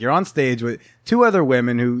experience like? You're on stage with two other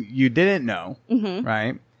women who you didn't know,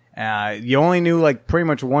 right? You only knew like pretty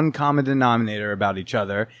much one common denominator about each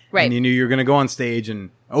other, right? And you knew you were going to go on stage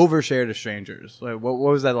and overshare to strangers. Like, what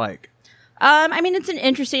was that like? It's an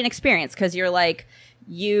interesting experience because you're like,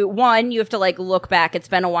 you have to like look back. It's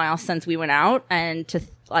been a while since we went out, and to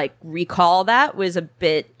like recall that was a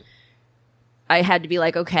bit. I had to be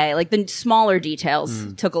like, okay, like the smaller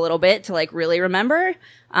details took a little bit to like really remember.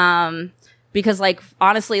 Because like,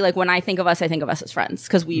 honestly, like when I think of us as friends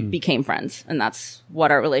because we became friends and that's what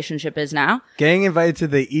our relationship is now. Getting invited to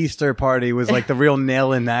the Easter party was like the real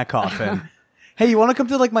nail in that coffin. Hey, you want to come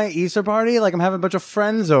to like my Easter party? Like I'm having a bunch of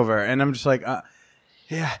friends over and I'm just like,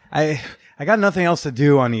 yeah, I got nothing else to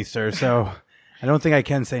do on Easter. So I don't think I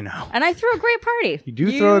can say no. And I threw a great party.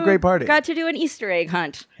 You throw a great party. Got to do an Easter egg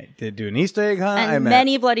hunt. I did do an Easter egg hunt. And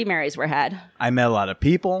many Bloody Marys were had. I met a lot of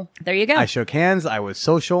people. There you go. I shook hands. I was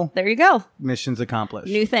social. There you go. Missions accomplished.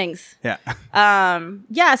 New things. Yeah.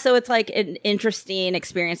 Yeah, so it's like an interesting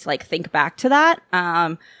experience to like think back to that.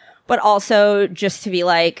 But also just to be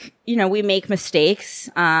like, we make mistakes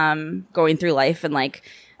going through life and like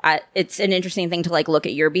it's an interesting thing to like look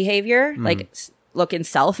at your behavior. Like look in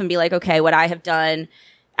self and be like, okay, what I have done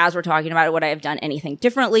as we're talking about it, would I have done anything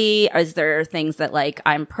differently? Is there things that like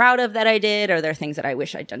I'm proud of that I did? Are there things that I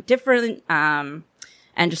wish I'd done different? And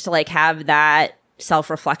just to like have that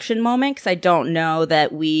self-reflection moment. Cause I don't know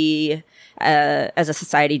that we, as a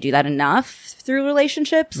society do that enough through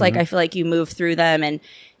relationships. Like I feel like you move through them and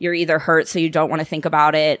you're either hurt so you don't want to think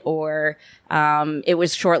about it or it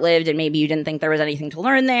was short-lived and maybe you didn't think there was anything to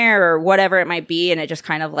learn there or whatever it might be and it just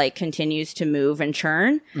kind of like continues to move and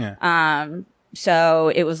churn. Yeah.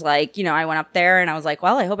 So it was like, I went up there and I was like,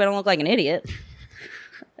 well, I hope I don't look like an idiot.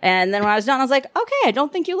 And then when I was done, I was like, okay, I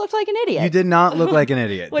don't think you looked like an idiot. You did not look like an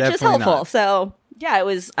idiot. Which Definitely is helpful. Not. So yeah, it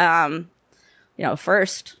was,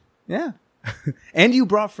 first. Yeah. And you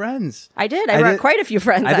brought friends. I did. I brought quite a few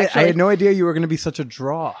friends, actually. I had no idea you were going to be such a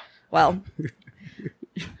draw. Well,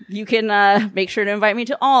 you can make sure to invite me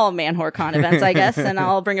to all Man-Whore-Con events, I guess, and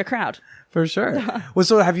I'll bring a crowd. For sure. Well,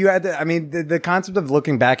 so have you had the concept of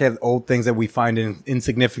looking back at old things that we find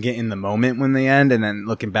insignificant in the moment when they end and then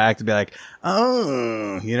looking back to be like,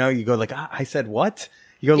 oh, you go like, I said what?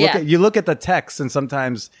 You go look at the text and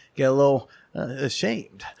sometimes get a little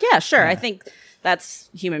ashamed. Yeah, sure. Yeah. I think that's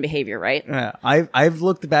human behavior, right? Yeah. I've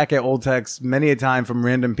looked back at old texts many a time from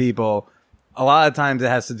random people. A lot of times it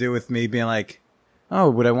has to do with me being like, oh,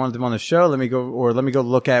 would I want them on the show? Let me go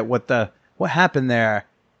look at what happened there.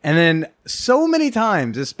 And then so many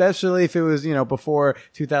times, especially if it was, before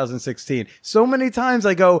 2016, so many times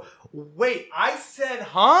I go, wait, I said,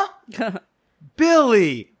 huh?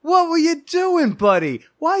 Billy, what were you doing, buddy?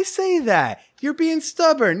 Why say that? You're being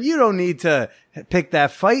stubborn. You don't need to pick that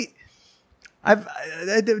fight. I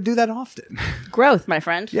do that often. Growth, my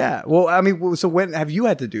friend. Yeah. Well, so when have you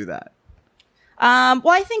had to do that? Well,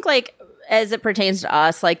 I think like as it pertains to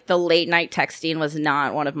us, like the late night texting was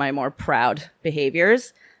not one of my more proud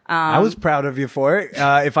behaviors. I was proud of you for it.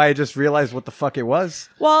 If I had just realized what the fuck it was.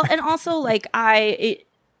 Well, and also like it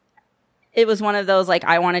was one of those like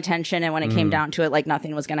I want attention, and when it came down to it, like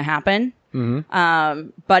nothing was going to happen.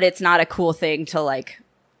 But it's not a cool thing to like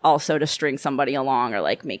also to string somebody along or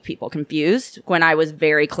like make people confused when I was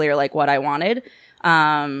very clear like what I wanted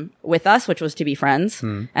with us, which was to be friends,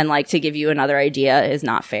 and like to give you another idea is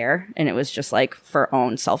not fair, and it was just like for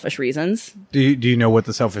own selfish reasons. Do you know what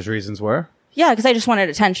the selfish reasons were? Yeah, because I just wanted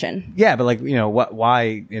attention. Yeah, but like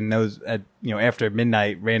why in those after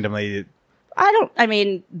midnight randomly? I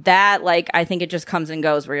mean that like I think it just comes and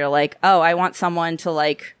goes where you're like, oh, I want someone to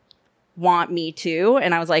like want me too,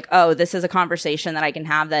 and I was like, oh, this is a conversation that I can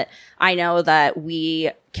have that I know that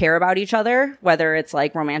we care about each other, whether it's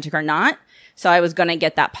like romantic or not. So I was gonna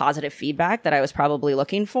get that positive feedback that I was probably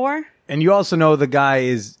looking for. And you also know the guy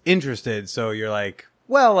is interested, so you're like,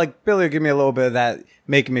 well, like Billy will give me a little bit of that,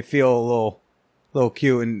 making me feel a little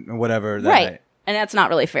cute and whatever. Right. And that's not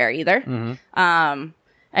really fair either.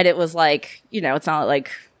 And it was like, it's not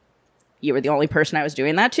like you were the only person I was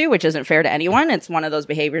doing that to, which isn't fair to anyone. It's one of those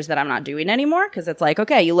behaviors that I'm not doing anymore because it's like,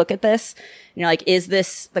 okay, you look at this and you're like, is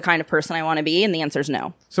this the kind of person I want to be? And the answer is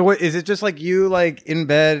no. So what is it? Just like you like in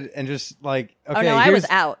bed and just like, okay, Oh no, I was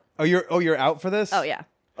out. Oh, you're out for this? Oh yeah.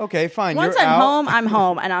 Okay, fine. Once you're I'm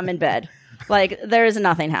home and I'm in bed. Like there's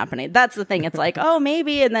nothing happening. That's the thing. It's like, oh,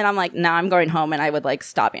 maybe. And then I'm like, no, I'm going home, and I would like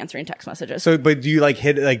stop answering text messages. So, but do you like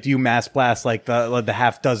hit, like, do you mass blast like the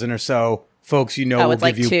half dozen or so folks you know? Oh, will it's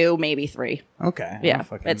like give you... 2, maybe 3. Okay. Yeah.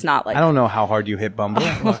 It's not like, I don't know how hard you hit Bumble.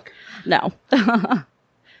 Look. no.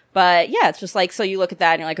 But yeah, it's just like, so you look at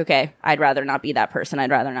that and you're like, okay, I'd rather not be that person. I'd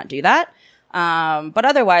rather not do that. But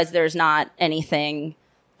otherwise, there's not anything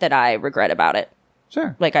that I regret about it.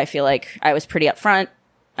 Sure. Like, I feel like I was pretty upfront,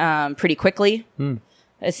 pretty quickly.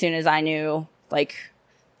 As soon as I knew, like,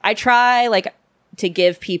 I try, like, to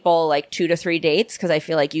give people, like, 2 to 3 dates, because I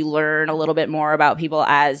feel like you learn a little bit more about people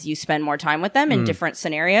as you spend more time with them in different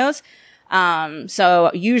scenarios.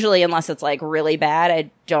 So usually, unless it's like really bad,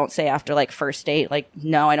 I don't say after like first date, like,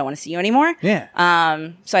 no, I don't want to see you anymore. Yeah.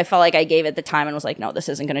 So I felt like I gave it the time and was like, no, this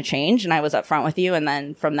isn't going to change. And I was upfront with you. And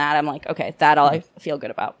then from that, I'm like, okay, that all I feel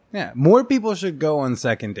good about. Yeah. More people should go on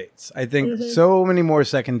second dates. I think so many more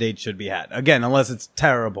second dates should be had. Again, unless it's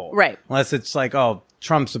terrible. Right. Unless it's like, oh,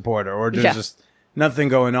 Trump supporter, or there's just nothing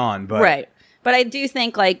going on. But right. But I do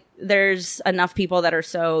think like there's enough people that are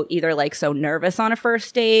so either like so nervous on a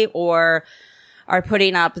first date or are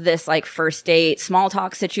putting up this like first date small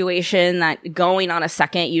talk situation that going on a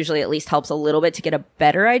second usually at least helps a little bit to get a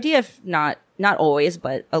better idea, if not always,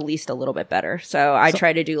 but at least a little bit better. So I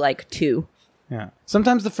try to do like 2. Yeah.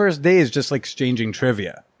 Sometimes the first day is just like exchanging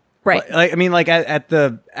trivia. Right. Like, I mean, like at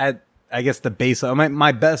I guess the base of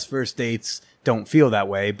my best first dates don't feel that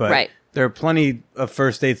way, but Right. there are plenty of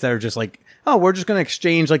first dates that are just like, oh, we're just going to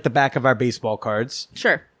exchange like the back of our baseball cards.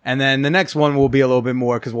 Sure. And then the next one will be a little bit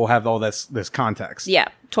more because we'll have all this context. Yeah,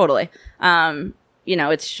 totally. You know,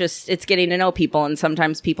 it's getting to know people, and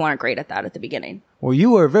sometimes people aren't great at that at the beginning. Well, you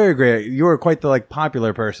were very great. You were quite the like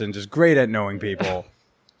popular person, just great at knowing people.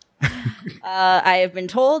 I have been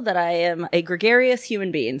told that I am a gregarious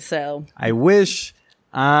human being, so I wish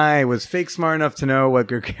I was fake smart enough to know what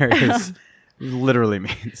gregarious literally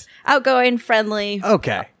means. Outgoing, friendly.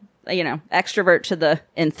 Okay. You know, extrovert to the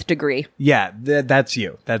nth degree. Yeah, that's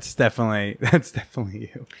you. That's definitely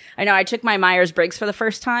you. I know. I took my Myers-Briggs for the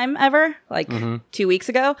first time ever, like 2 weeks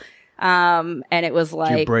ago. And it was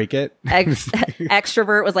like... Did you break it?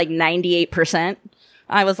 Extrovert was like 98%.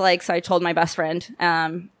 I was like, so I told my best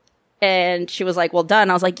friend, and she was like, well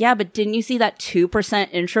done. I was like, yeah, but didn't you see that 2%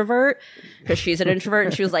 introvert? Because she's an introvert.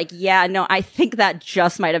 And she was like, yeah, no, I think that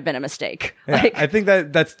just might have been a mistake. Yeah, like, I think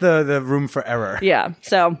that's the room for error. Yeah.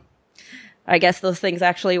 So I guess those things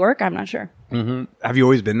actually work. I'm not sure. Mm-hmm. Have you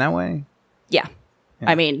always been that way? Yeah.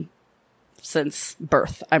 I mean, since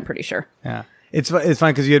birth, I'm pretty sure. Yeah. It's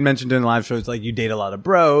fun because you had mentioned in live shows like you date a lot of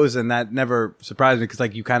bros, and that never surprised me because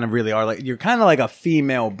like you kind of really are like you're kind of like a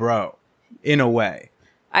female bro in a way.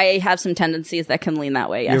 I have some tendencies that can lean that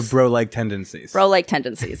way. Yes. Your bro-like tendencies. Bro-like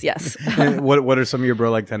tendencies. Yes. What are some of your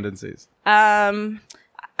bro-like tendencies? I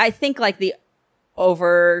think like the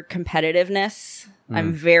over competitiveness.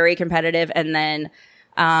 I'm very competitive, and then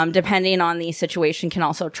depending on the situation, can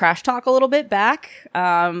also trash talk a little bit back.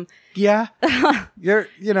 Yeah,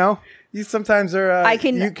 you sometimes are.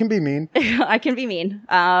 You can be mean. I can be mean.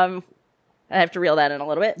 I have to reel that in a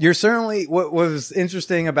little bit. You're certainly. What was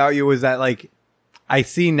interesting about you was that like I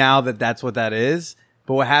see now that that's what that is.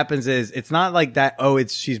 But what happens is it's not like that. Oh,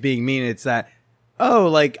 she's being mean. It's that. Oh,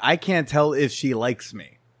 like I can't tell if she likes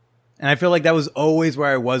me, and I feel like that was always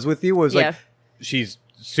where I was with you. Was like she's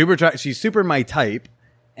super my type,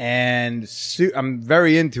 and I'm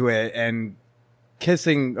very into it and.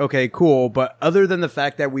 Kissing, okay, cool. But other than the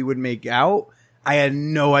fact that we would make out, I had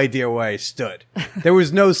no idea where I stood. There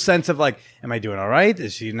was no sense of like, am I doing all right?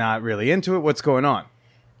 Is she not really into it? What's going on?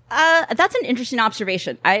 That's an interesting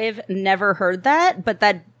observation. I've never heard that, but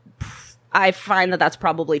I find that that's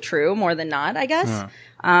probably true more than not, I guess.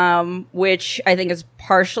 Which I think is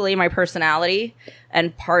partially my personality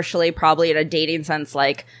and partially probably in a dating sense,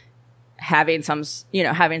 like having some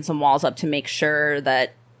walls up to make sure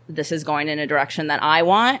that this is going in a direction that I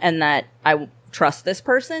want and that I trust this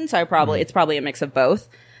person. So it's probably a mix of both.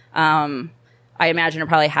 I imagine it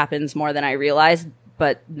probably happens more than I realize,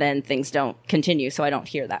 but then things don't continue. So I don't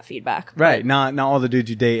hear that feedback. Right. But not all the dudes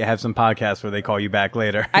you date have some podcasts where they call you back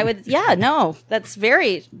later. That's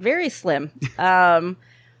very, very slim. So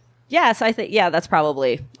I think, that's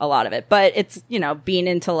probably a lot of it, but it's, being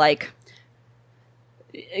into like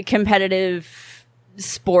competitive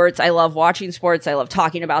sports. I love watching sports. I love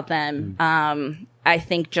talking about them. I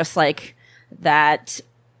think just like that,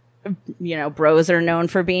 you know, bros are known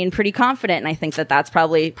for being pretty confident. And I think that that's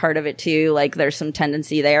probably part of it too. Like there's some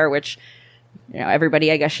tendency there, which, you know,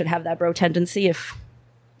 everybody I guess should have that bro tendency if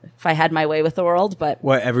I had my way with the world. But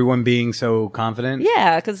What, everyone being so confident?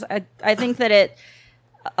 yeah, because I think that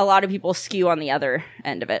a lot of people skew on the other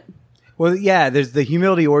end of it. Well, yeah, there's the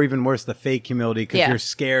humility, or even worse, the fake humility, because Yeah. you're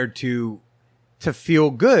scared to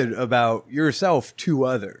feel good about yourself to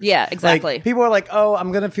others. Yeah, exactly. Like, people are like, oh,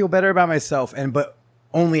 I'm going to feel better about myself, but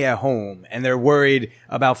only at home. And they're worried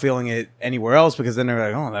about feeling it anywhere else, because then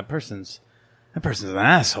they're like, oh, that person's an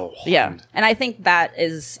asshole. Yeah. And I think that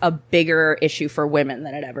is a bigger issue for women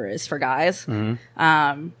than it ever is for guys.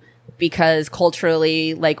 Because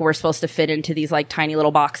culturally, like, we're supposed to fit into these like tiny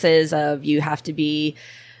little boxes of you have to be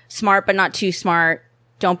smart, but not too smart.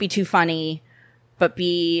 Don't be too funny, but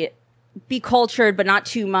be cultured, but not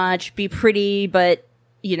too much. Be pretty, but,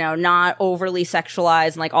 you know, not overly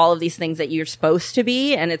sexualized, and like all of these things that you're supposed to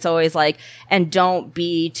be. And it's always like, and don't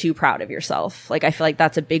be too proud of yourself. Like, I feel like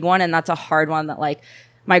that's a big one. And that's a hard one that like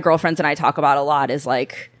my girlfriends and I talk about a lot, is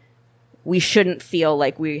like, we shouldn't feel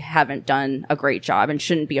like we haven't done a great job and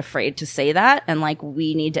shouldn't be afraid to say that. And like,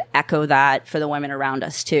 we need to echo that for the women around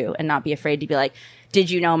us too, and not be afraid to be like,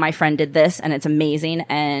 did you know my friend did this and it's amazing?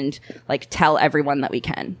 And like, tell everyone that we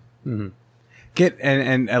can. Mm-hmm. Get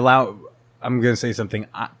and allow. I'm going to say something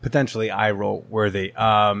potentially eye roll worthy.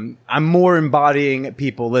 I'm more embodying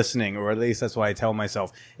people listening, or at least that's why I tell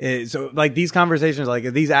myself. So like these conversations, like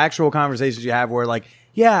these actual conversations you have where like,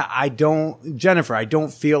 yeah, Jennifer, I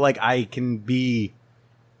don't feel like I can be,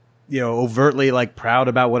 you know, overtly like proud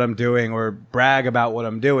about what I'm doing or brag about what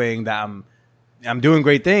I'm doing, that I'm doing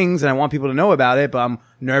great things and I want people to know about it, but I'm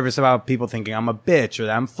nervous about people thinking I'm a bitch or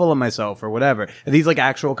that I'm full of myself or whatever. Are these like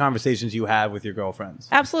actual conversations you have with your girlfriends?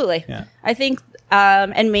 Absolutely. Yeah. I think,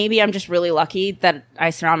 and maybe I'm just really lucky that I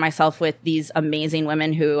surround myself with these amazing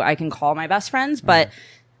women who I can call my best friends, but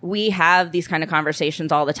we have these kind of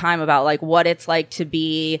conversations all the time about like what it's like to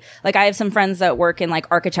be, like, I have some friends that work in like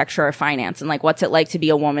architecture or finance, and like, what's it like to be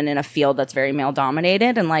a woman in a field that's very male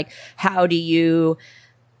dominated, and like, how do you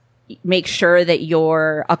make sure that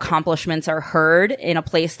your accomplishments are heard in a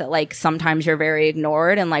place that like sometimes you're very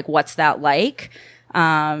ignored, and like, what's that like?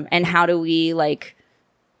 And how do we like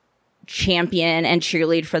champion and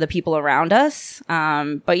cheerlead for the people around us?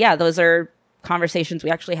 But yeah, those are conversations we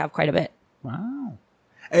actually have quite a bit. Wow.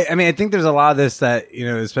 I mean, I think there's a lot of this that, you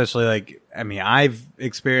know, especially like, I mean, I've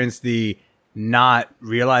experienced the not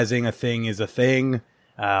realizing a thing is a thing.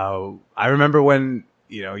 I remember when,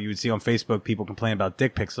 you know, you would see on Facebook people complain about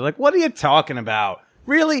dick pics. They're like, what are you talking about?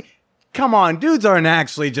 Really? Come on, dudes aren't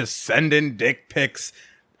actually just sending dick pics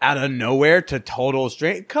out of nowhere to total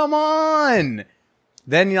strangers. Come on.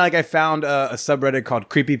 Then, you know, like, I found a subreddit called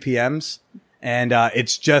Creepy PMs, and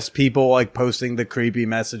it's just people like posting the creepy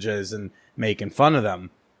messages and making fun of them.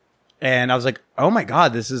 And I was like, oh my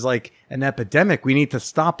God, this is like an epidemic. We need to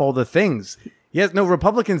stop all the things. Yes, no,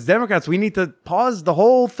 Republicans, Democrats, we need to pause the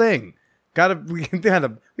whole thing. We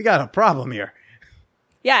got a problem here.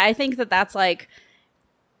 Yeah, I think that that's like,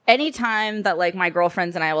 anytime that like my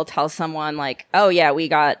girlfriends and I will tell someone like, oh yeah, we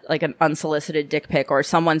got like an unsolicited dick pic, or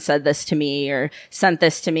someone said this to me or sent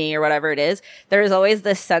this to me or whatever it is, there is always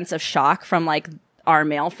this sense of shock from like our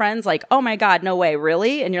male friends, like, oh my God, no way,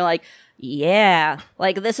 really? And you're like, yeah,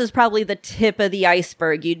 like, this is probably the tip of the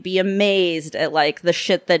iceberg. You'd be amazed at like the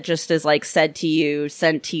shit that just is like said to you,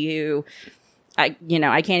 sent to you. I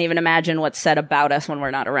can't even imagine what's said about us when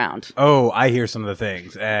we're not around. Oh, I hear some of the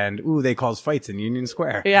things, and they cause fights in Union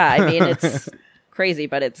Square. Yeah, I mean, it's crazy,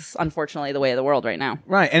 but it's unfortunately the way of the world right now.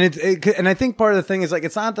 Right, and and I think part of the thing is like,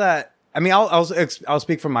 it's not that. I mean, I'll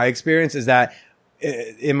speak from my experience, is that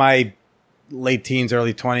in my late teens,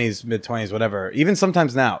 early 20s, mid 20s, whatever, even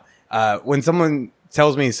sometimes now, when someone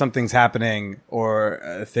tells me something's happening or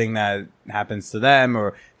a thing that happens to them,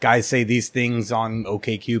 or guys say these things on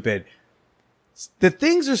OkCupid, the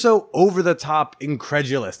things are so over the top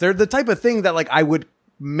incredulous. They're the type of thing that like I would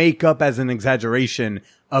make up as an exaggeration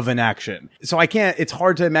of an action. So it's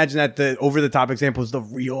hard to imagine that the over the top example is the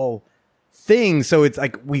real thing. So it's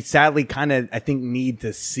like, we sadly kind of, I think, need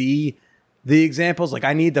to see the examples. Like,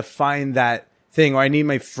 I need to find that thing, or I need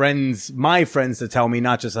my friends to tell me,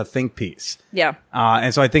 not just a think piece. Yeah.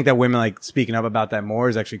 And so I think that women like speaking up about that more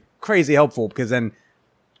is actually crazy helpful, because then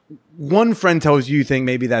one friend tells you think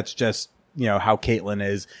maybe that's just, you know, how Caitlyn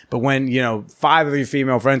is. But when, you know, 5 of your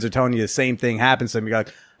female friends are telling you the same thing happens to them, you're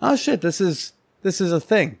like, oh shit, this is a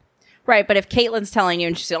thing. Right. But if Caitlyn's telling you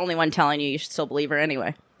and she's the only one telling you, you should still believe her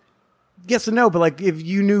anyway. Yes and no. But like, if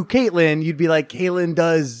you knew Caitlyn, you'd be like, Caitlyn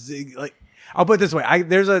does, like, I'll put it this way.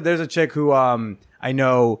 There's a chick who, I I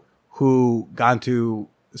know who got into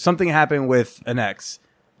something happened with an ex.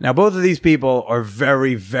 Now, both of these people are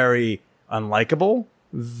very, very unlikable,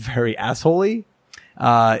 very assholey,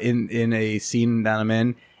 in a scene that I'm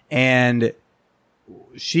in. And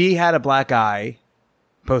she had a black eye,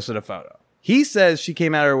 posted a photo. He says she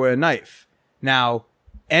came at her with a knife. Now,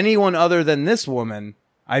 anyone other than this woman,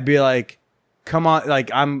 I'd be like, come on, like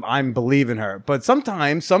I'm believing her. But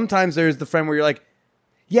sometimes there's the friend where you're like,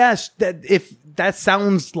 yes, if that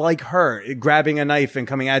sounds like her grabbing a knife and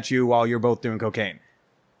coming at you while you're both doing cocaine.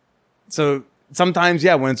 So sometimes,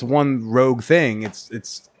 yeah, when it's one rogue thing,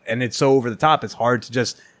 it's so over the top, it's hard to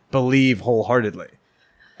just believe wholeheartedly.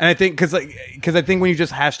 And I think because I think when you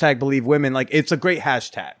just hashtag believe women, like it's a great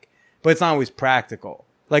hashtag, but it's not always practical.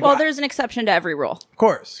 Like, well, there's an exception to every rule, of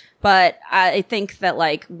course. But I think that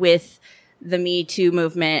like with the Me Too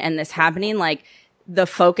movement and this happening, like the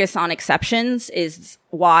focus on exceptions is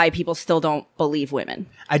why people still don't believe women.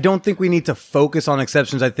 I don't think we need to focus on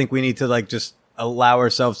exceptions. I think we need to like just allow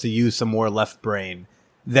ourselves to use some more left brain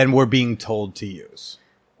than we're being told to use.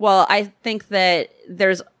 Well, I think that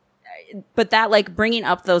but that like bringing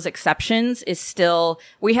up those exceptions is still,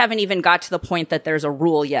 we haven't even got to the point that there's a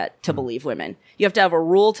rule yet to believe women. You have to have a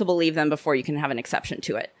rule to believe them before you can have an exception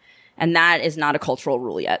to it. And that is not a cultural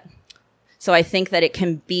rule yet. So I think that it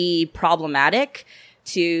can be problematic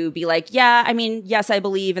to be like, yeah, I mean, yes, I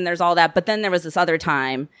believe, and there's all that. But then there was this other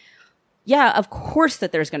time. Yeah, of course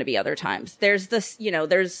that there's going to be other times. There's this,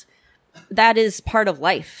 that is part of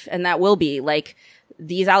life. And that will be like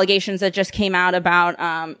these allegations that just came out about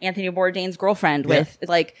Anthony Bourdain's girlfriend with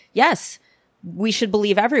like, yes, we should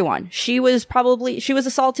believe everyone. She was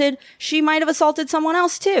assaulted. She might have assaulted someone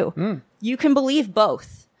else too. You can believe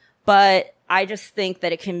both. But I just think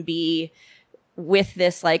that it can be with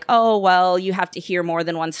this like, oh, well, you have to hear more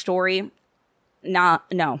than one story. No.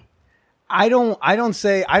 I don't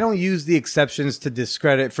use the exceptions to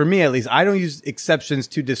discredit, for me at least, I don't use exceptions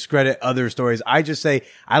to discredit other stories. I just say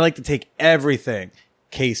I like to take everything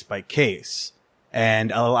case by case.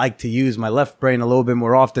 And I like to use my left brain a little bit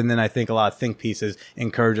more often than I think a lot of think pieces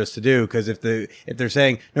encourage us to do. Because if they're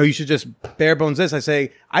saying, no, you should just bare bones this, I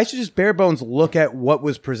say, I should just bare bones look at what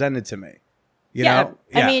was presented to me. You know?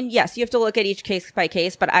 I mean, yes, you have to look at each case by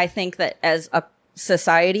case, but I think that as a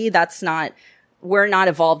society, we're not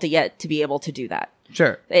evolved yet to be able to do that.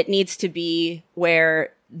 Sure. It needs to be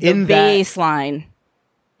where the baseline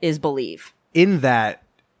is believe. In that,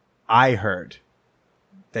 I heard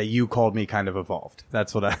that you called me kind of evolved.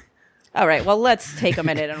 That's what I... All right, well, let's take a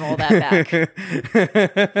minute and roll that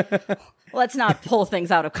back. Let's not pull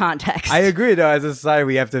things out of context. I agree, though. As a society,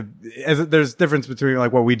 we have to... there's difference between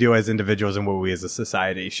like what we do as individuals and what we as a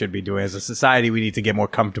society should be doing. As a society, we need to get more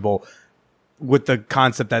comfortable with the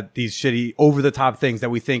concept that these shitty, over-the-top things that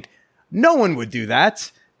we think no one would do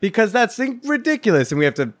that because that's ridiculous. And we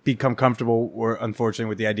have to become comfortable, or unfortunately,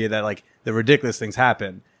 with the idea that like the ridiculous things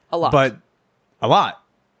happen. A lot. But a lot.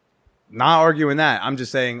 Not arguing that. I'm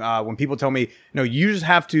just saying when people tell me, no, you just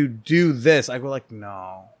have to do this, I go like,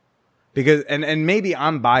 no. Because, and maybe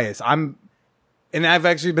I'm biased. And I've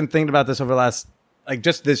actually been thinking about this over the last, like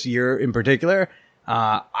just this year in particular.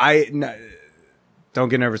 Don't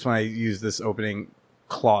get nervous when I use this opening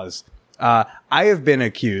clause. I have been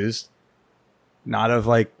accused, not of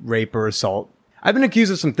like rape or assault. I've been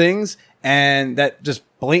accused of some things and that just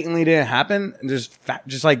blatantly didn't happen. And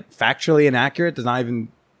just like factually inaccurate. It's not even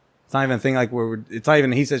a thing like it's not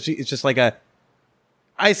even he said she, it's just like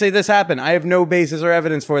I say this happened. I have no basis or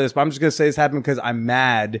evidence for this, but I'm just going to say this happened because I'm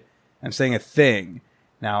mad. I'm saying a thing.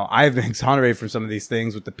 Now, I've been exonerated from some of these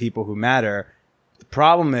things with the people who matter. The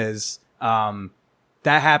problem is,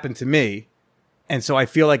 that happened to me. And so I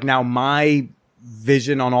feel like now my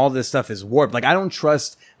vision on all this stuff is warped. Like I don't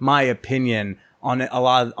trust my opinion on a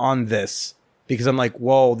lot on this because I'm like,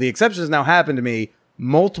 whoa, the exceptions now happened to me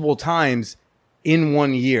multiple times in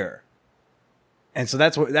 1 year. And so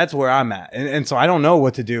that's where I'm at. And so I don't know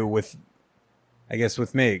what to do with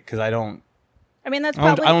me. Cause I don't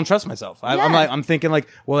trust myself. I'm thinking like,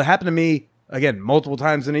 well, it happened to me again, multiple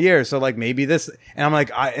times in a year. So like maybe this, and I'm like,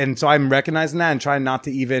 so I'm recognizing that and trying not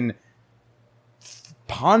to even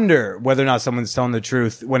ponder whether or not someone's telling the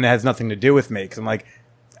truth when it has nothing to do with me. Cause I'm like,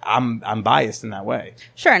 I'm biased in that way.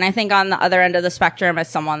 Sure. And I think on the other end of the spectrum, as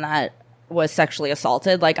someone that was sexually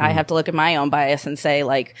assaulted, like I have to look at my own bias and say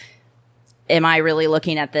like, am I really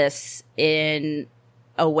looking at this in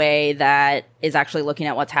a way that is actually looking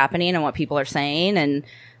at what's happening and what people are saying?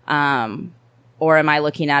 And, or am I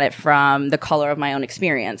looking at it from the color of my own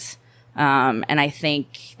experience? And I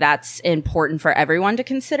think that's important for everyone to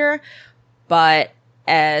consider. But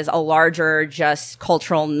as a larger just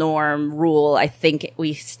cultural norm rule, I think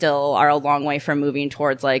we still are a long way from moving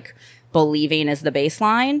towards like believing is the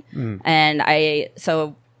baseline. And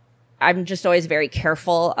I'm just always very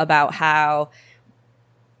careful about how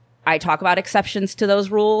I talk about exceptions to those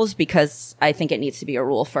rules, because I think it needs to be a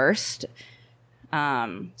rule first.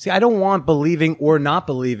 See, I don't want believing or not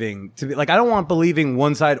believing to be like, I don't want believing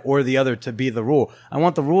one side or the other to be the rule. I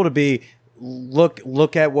want the rule to be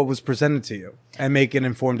look at what was presented to you and make an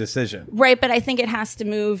informed decision. Right, but I think it has to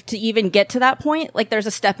move to even get to that point. Like there's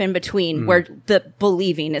a step in between where the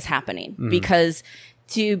believing is happening, because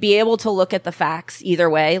to be able to look at the facts either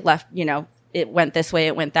way, left, it went this way,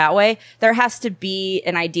 it went that way, there has to be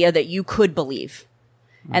an idea that you could believe.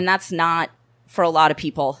 And that's not for a lot of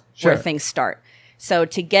people where things start. So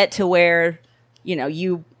to get to where,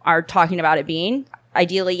 you are talking about it being,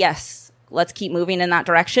 ideally, yes, let's keep moving in that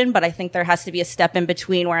direction. But I think there has to be a step in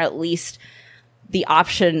between where at least the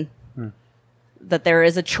option that there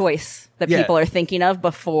is a choice that people are thinking of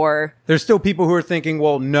before. There's still people who are thinking,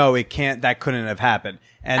 well, no, it can't, that couldn't have happened.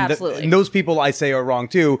 And, Absolutely. And those people I say are wrong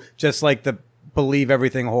too, just like the believe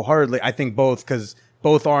everything wholeheartedly. I think both, because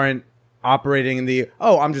both aren't operating in the,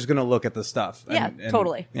 I'm just going to look at the stuff. And,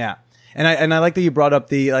 totally. Yeah. And I like that you brought up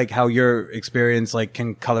the, like, how your experience, like,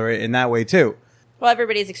 can color it in that way too. Well,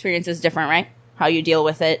 everybody's experience is different, right? How you deal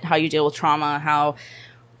with it, how you deal with trauma,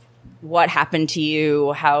 what happened to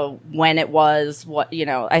you, when it was,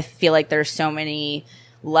 I feel like there's so many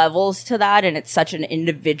levels to that, and it's such an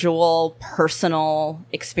individual, personal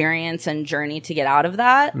experience and journey to get out of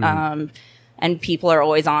that. And people are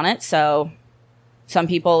always on it. So some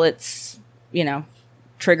people it's,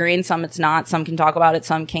 triggering, some it's not, some can talk about it,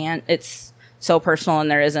 some can't. It's so personal,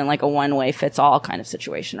 and there isn't like a one way fits all kind of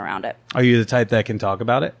situation around it. Are you the type that can talk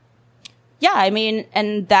about it? Yeah, I mean,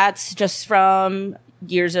 and that's just from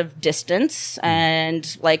years of distance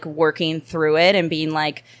and like working through it and being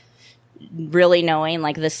like really knowing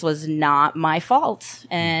like this was not my fault,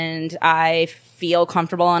 and I feel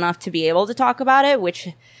comfortable enough to be able to talk about it, which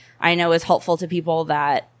I know is helpful to people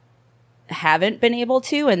that haven't been able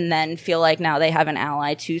to, and then feel like now they have an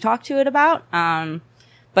ally to talk to it about.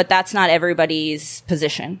 But that's not everybody's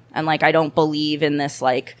position. And like, I don't believe in this,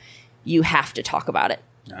 like, you have to talk about it.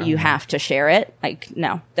 You have to share it. Like,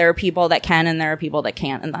 no, there are people that can and there are people that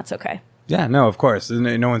can't, and that's okay. Yeah, no, of course.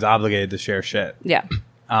 No one's obligated to share shit. Yeah.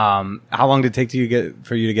 How long did it take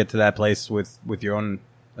for you to get to that place with your own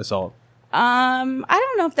assault? I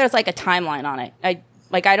don't know if there's like a timeline on it.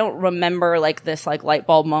 I don't remember like this like light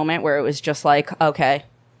bulb moment where it was just like, okay,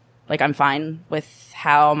 like I'm fine with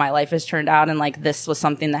how my life has turned out, and like this was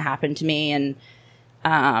something that happened to me, and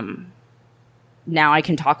now I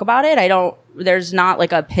can talk about it. There's not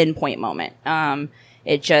like a pinpoint moment.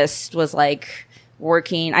 It just was like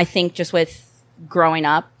working, I think, just with growing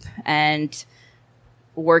up and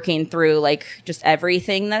working through like just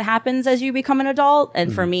everything that happens as you become an adult.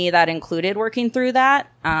 And for me, that included working through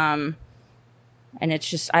that. And it's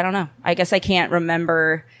just, I don't know. I guess I can't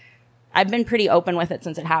remember. I've been pretty open with it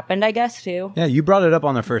since it happened, I guess, too. Yeah, you brought it up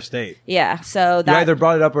on the first date. Yeah, so that... You either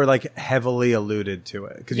brought it up or, like, heavily alluded to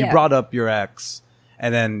it. Because you brought up your ex,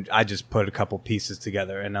 and then I just put a couple pieces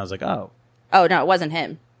together, and I was like, oh. Oh, no, it wasn't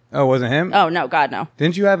him. Oh, it wasn't him? Oh, no, God, no.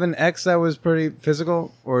 Didn't you have an ex that was pretty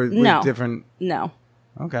physical? Or was different? No.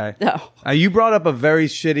 Okay. No. You brought up a very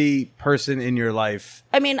shitty person in your life.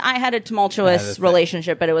 I mean, I had a tumultuous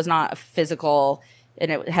relationship, but it was not physical,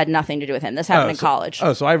 and it had nothing to do with him. This happened in college.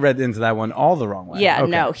 Oh, so I read into that one all the wrong way. Yeah,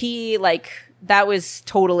 okay. No, he, like, that was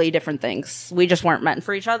totally different things. We just weren't meant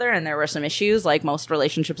for each other, and there were some issues, like most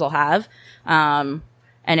relationships will have. And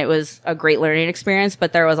it was a great learning experience,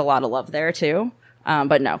 but there was a lot of love there, too.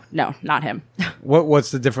 But no, not him.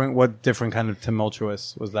 What different kind of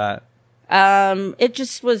tumultuous was that? It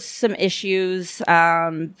just was some issues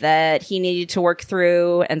that he needed to work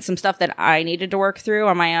through, and some stuff that I needed to work through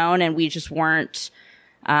on my own, and we just weren't.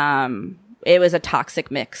 It was a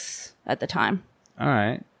toxic mix at the time. All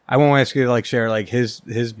right. I won't ask you to like share like his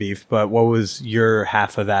beef, but what was your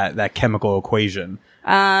half of that chemical equation?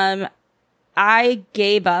 I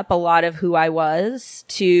gave up a lot of who I was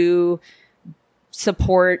to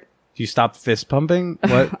support. You stopped fist pumping?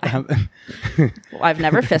 What? Well, I've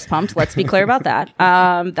never fist pumped. Let's be clear about that.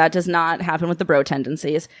 That does not happen with the bro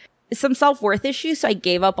tendencies. Some self-worth issues. So I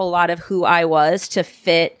gave up a lot of who I was to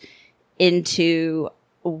fit into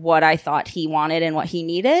what I thought he wanted and what he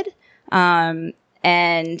needed. And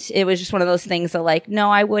it was just one of those things that like,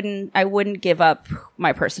 no, I wouldn't give up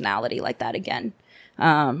my personality like that again.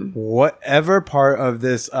 Whatever part of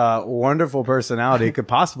this wonderful personality could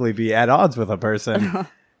possibly be at odds with a person.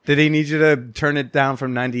 Did he need you to turn it down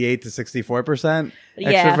from 98 to 64%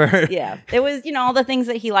 Yeah, extrovert? yeah. It was, all the things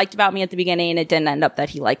that he liked about me at the beginning. It didn't end up that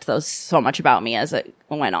he liked those so much about me as it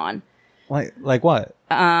went on. Like what?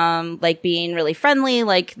 Like being really friendly.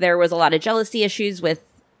 Like there was a lot of jealousy issues with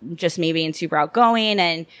just me being super outgoing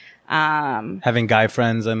and having guy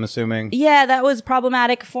friends, I'm assuming. Yeah, that was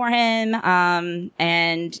problematic for him. And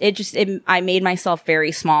I made myself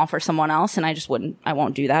very small for someone else, and I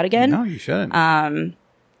won't do that again. No, you shouldn't.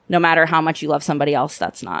 No matter how much you love somebody else,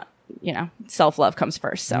 that's not, self-love comes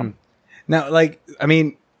first. So Now,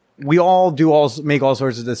 we all make all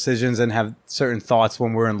sorts of decisions and have certain thoughts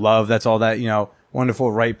when we're in love. That's all that,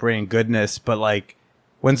 wonderful right brain goodness. But like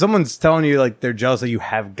when someone's telling you like they're jealous that you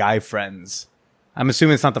have guy friends, I'm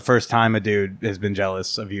assuming it's not the first time a dude has been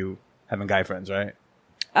jealous of you having guy friends, right?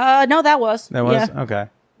 No, that was. That was? Yeah. Okay.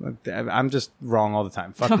 I'm just wrong all the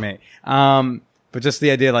time. Fuck me. But just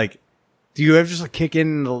the idea, like, do you ever just like kick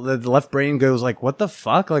in the left brain goes like, what the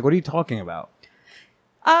fuck? Like, what are you talking about?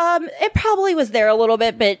 It probably was there a little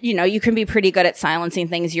bit, but you can be pretty good at silencing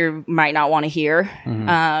things you might not want to hear.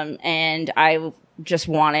 And I just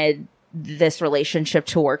wanted this relationship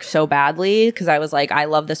to work so badly because I was like, I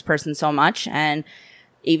love this person so much. And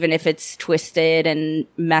even if it's twisted and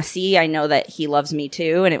messy, I know that he loves me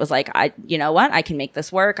too. And it was like, you know what? I can make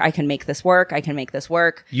this work. I can make this work. I can make this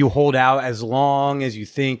work. You hold out as long as you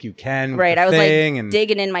think you can. Right. I was like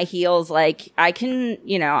digging in my heels. Like I can,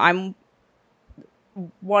 I'm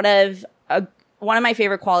one of my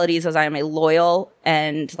favorite qualities is I am a loyal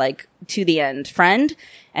and like to the end friend.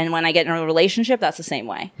 And when I get in a relationship, that's the same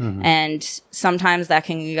way. And sometimes that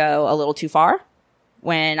can go a little too far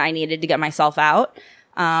when I needed to get myself out.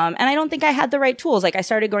 And I don't think I had the right tools. Like I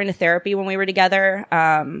started going to therapy when we were together,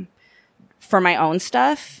 for my own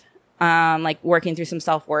stuff, like working through some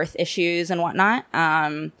self-worth issues and whatnot.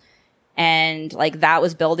 And like that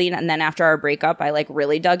was building. And then after our breakup, I like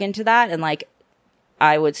really dug into that. And like,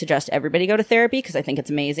 I would suggest everybody go to therapy because I think it's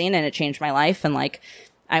amazing and it changed my life. And like,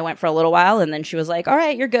 I went for a little while and then she was like, all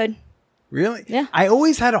right, you're good. Really? Yeah. I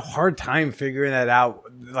always had a hard time figuring that out,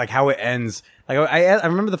 like how it ends. Like I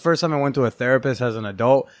remember the first time I went to a therapist as an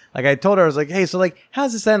adult, like I told her, I was like, hey, so like,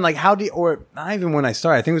 how's this end? Like, or not even when I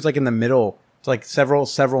started, I think it was like in the middle, it's like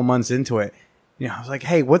several months into it. I was like,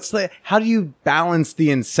 hey, how do you balance the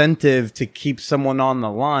incentive to keep someone on the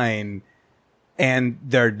line and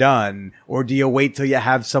they're done? Or do you wait till you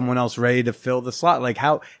have someone else ready to fill the slot? Like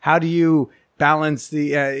how do you balance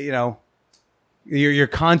the, your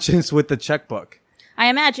conscience with the checkbook? I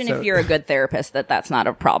imagine if you're a good therapist that's not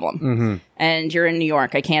a problem. And you're in New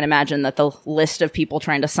York, I can't imagine that the list of people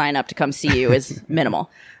trying to sign up to come see you is minimal.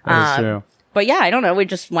 That's true. But yeah, I don't know. We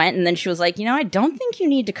just went and then she was like, I don't think you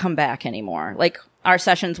need to come back anymore. Like our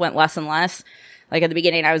sessions went less and less. Like at the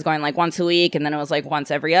beginning, I was going like once a week and then it was like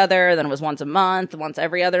once every other. Then it was once a month, once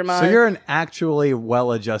every other month. So you're an actually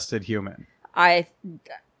well-adjusted human. I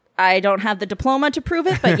don't have the diploma to prove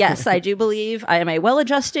it, but yes, I do believe I am a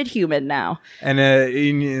well-adjusted human now. And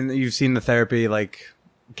you've seen the therapy like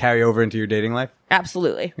carry over into your dating life?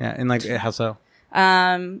 Absolutely. Yeah. And like, how so?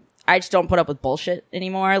 I just don't put up with bullshit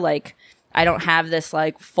anymore. Like, I don't have this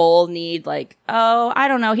like full need, like, oh, I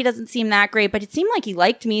don't know, he doesn't seem that great, but it seemed like he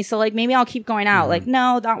liked me, so like maybe I'll keep going out. Like,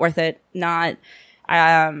 no, not worth it. It's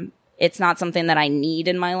not something that I need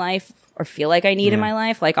in my life or feel like I need in my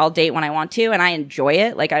life. Like I'll date when I want to and I enjoy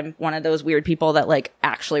it. Like I'm one of those weird people that like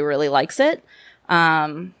actually really likes it.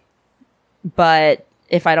 But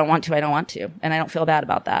if I don't want to, I don't want to. And I don't feel bad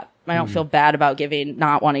about that. I don't feel bad about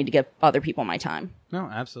not wanting to give other people my time. No,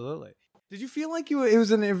 absolutely. Did you feel like it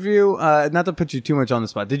was an interview, not to put you too much on the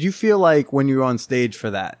spot, did you feel like when you were on stage for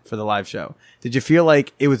the live show, did you feel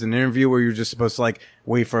like it was an interview where you were just supposed to like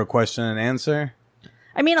wait for a question and answer?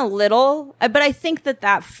 I mean, a little, but I think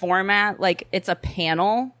that format, like it's a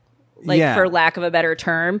panel, like for lack of a better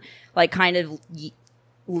term, like kind of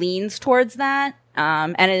leans towards that.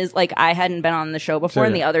 And it is like, I hadn't been on the show before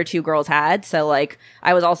and the other two girls had. So like,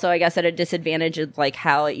 I was also, I guess, at a disadvantage of like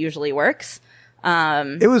how it usually works.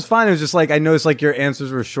 It was fine. It was just like, I noticed like your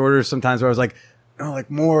answers were shorter sometimes where I was like, no,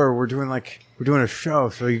 like more, we're doing a show.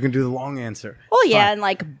 So you can do the long answer. Well, yeah. And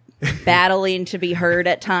like, battling to be heard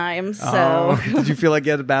at times. So did you feel like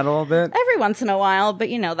you had to battle a bit? Every once in a while, but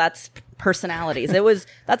that's personalities.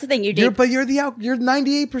 That's the thing you date. You're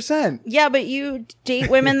 98%. Yeah, but you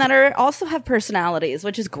date women that also have personalities,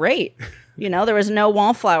 which is great. There was no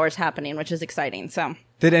wallflowers happening, which is exciting. So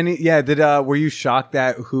were you shocked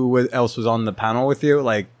that who else was on the panel with you?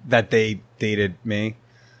 Like that they dated me?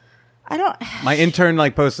 My intern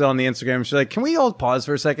like posted on the Instagram. She's like, "Can we all pause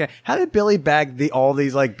for a second? How did Billy bag all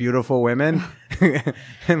these like beautiful women?"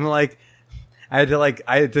 And like, I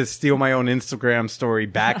had to steal my own Instagram story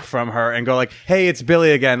back from her and go like, hey, it's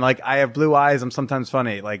Billy again. Like, I have blue eyes. I'm sometimes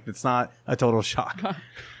funny. Like, it's not a total shock.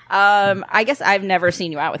 I guess I've never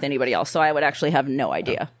seen you out with anybody else, so I would actually have no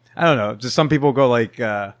idea. I don't know. Just some people go like,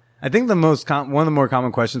 I think one of the more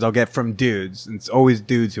common questions I'll get from dudes, and it's always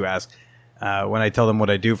dudes who ask, when I tell them what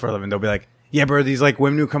I do for a living, they'll be like, yeah, bro, these like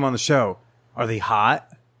women who come on the show, are they hot?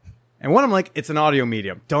 And one, I'm like, it's an audio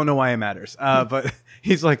medium. Don't know why it matters. But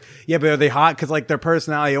he's like, yeah, but are they hot? Because like their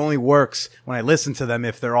personality only works when I listen to them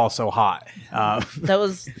if they're also hot.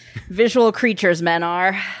 Those visual creatures men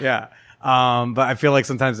are. Yeah. But I feel like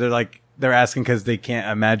sometimes they're asking because they can't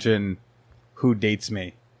imagine who dates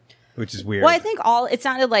me, which is weird. Well, I think it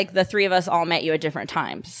sounded like the three of us all met you at different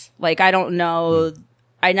times. Like, I don't know.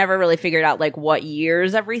 I never really figured out like what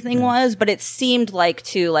years everything was, but it seemed like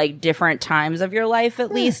different times of your life,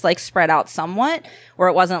 at least like spread out somewhat, where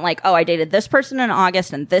it wasn't like, oh, I dated this person in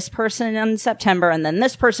August and this person in September. And then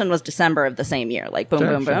this person was December of the same year, like boom,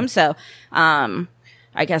 boom, boom. So, I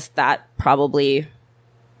guess that probably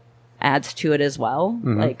adds to it as well.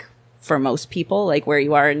 Like for most people, like where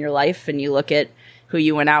you are in your life and you look at who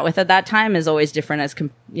you went out with at that time is always different as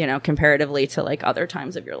comparatively to like other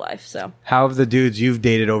times of your life. So how have the dudes you've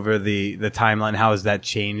dated over the timeline, how has that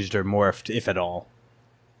changed or morphed, if at all?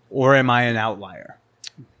 Or am I an outlier?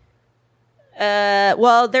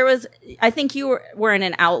 Well, I think you were in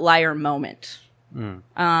an outlier moment.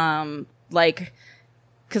 Like,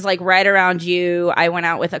 cause like right around you, I went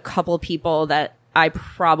out with a couple people that I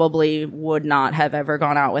probably would not have ever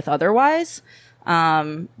gone out with otherwise.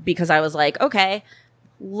 Because I was like, okay,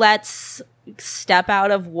 let's step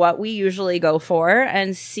out of what we usually go for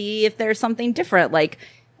and see if there's something different. Like,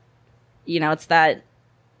 it's that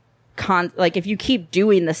like if you keep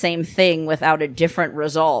doing the same thing without a different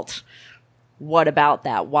result, what about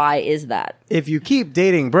that? Why is that? If you keep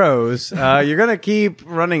dating bros, you're going to keep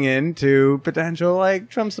running into potential like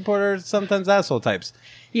Trump supporters, sometimes asshole types.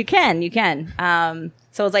 You can.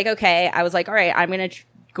 So it's like, okay, I was like, all right, I'm going to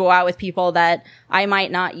go out with people that I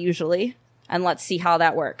might not usually, and let's see how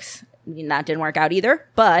that works. I mean, that didn't work out either,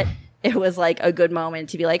 but it was like a good moment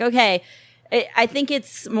to be like, okay, I think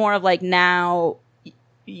it's more of like now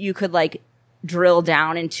you could like drill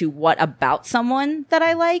down into what about someone that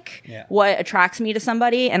I like, what attracts me to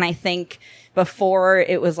somebody. And I think before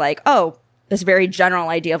it was like, oh, this very general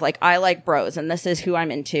idea of like, I like bros and this is who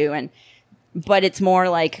I'm into. But it's more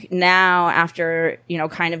like now after,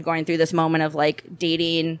 kind of going through this moment of like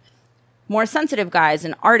dating more sensitive guys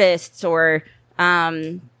and artists or,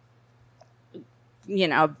 I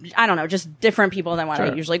don't know, just different people than what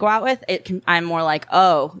I usually go out with. I'm more like,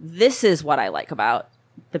 oh, this is what I like about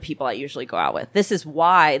the people I usually go out with. This is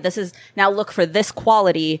why. This is now look for this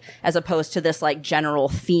quality as opposed to this like general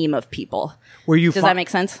theme of people. Does that make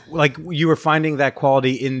sense? Like you were finding that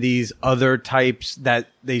quality in these other types that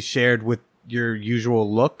they shared with your usual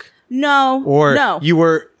look? No. Or no. You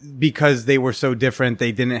were, because they were so different,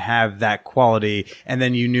 they didn't have that quality, and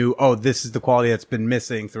then you knew, oh, this is the quality that's been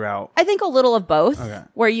missing throughout. I think a little of both,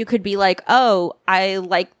 where you could be like, oh, I'm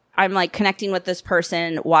like connecting with this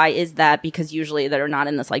person. Why is that? Because usually they're not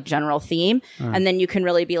in this like general theme. And then you can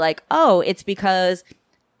really be like, oh, it's because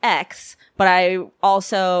X, but I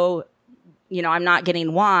also, I'm not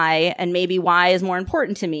getting Y, and maybe Y is more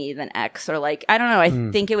important to me than X, or like, I don't know. I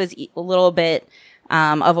think it was a little bit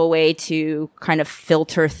of a way to kind of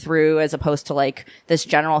filter through as opposed to like this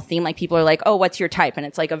general theme. Like people are like, oh, what's your type? And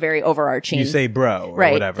it's like a very overarching. You say bro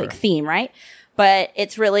or whatever. Like theme, right? But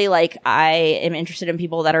it's really like I am interested in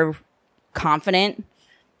people that are confident,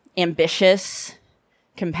 ambitious,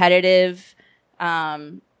 competitive,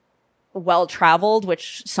 well-traveled,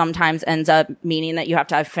 which sometimes ends up meaning that you have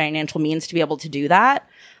to have financial means to be able to do that.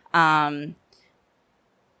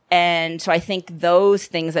 And so I think those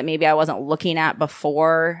things that maybe I wasn't looking at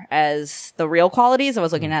before as the real qualities, I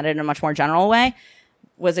was looking at it in a much more general way,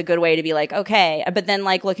 was a good way to be like, okay. But then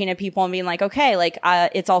like looking at people and being like, okay, like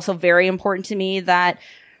it's also very important to me that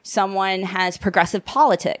someone has progressive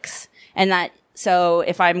politics. And that, so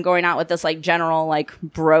if I'm going out with this like general like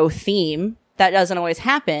bro theme, that doesn't always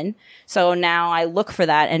happen. So now I look for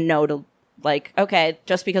that and know to like, okay,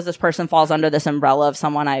 just because this person falls under this umbrella of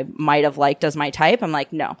someone I might have liked as my type, I'm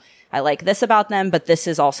like, no, I like this about them, but this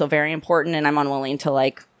is also very important, and I'm unwilling to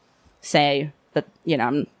like say that,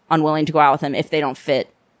 I'm unwilling to go out with them if they don't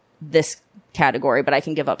fit this category, but I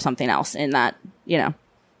can give up something else in that,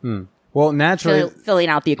 Well, naturally filling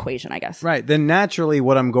out the equation, I guess. Right. Then naturally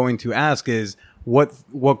what I'm going to ask is what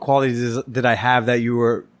qualities did I have that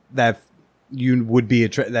you would be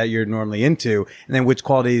that you're normally into, and then which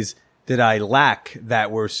qualities did I lack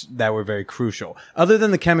that were very crucial? Other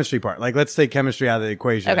than the chemistry part. Like, let's take chemistry out of the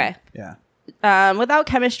equation. Okay. Yeah. Without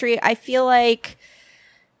chemistry, I feel like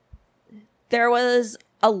there was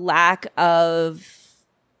a lack of,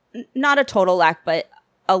 not a total lack, but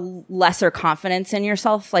a lesser confidence in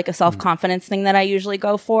yourself, like a self-confidence thing that I usually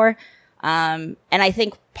go for. And I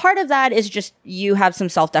think part of that is just you have some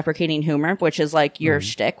self-deprecating humor, which is like your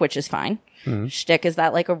shtick, which is fine. Shtick, is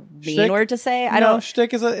that like a mean word to say? I don't.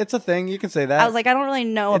 Shtick it's a thing. You can say that. I was like, I don't really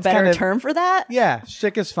know a better term for that. Yeah,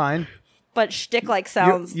 shtick is fine. But shtick like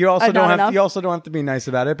sounds. You also don't have. enough. You also don't have to be nice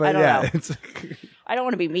about it. But yeah, it's. I don't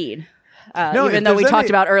want to be mean. No, even though we talked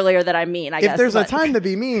about earlier that I'm mean, I guess. If there's a time to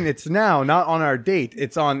be mean, it's now, not on our date.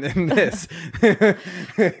 It's on in this.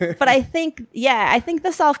 But I think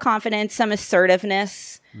the self-confidence, some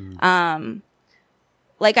assertiveness,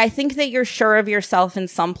 like I think that you're sure of yourself in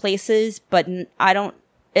some places, but I don't,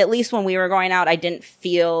 at least when we were going out, I didn't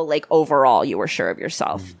feel like overall you were sure of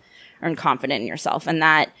yourself or confident in yourself. And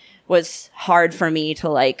that was hard for me to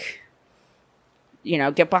like,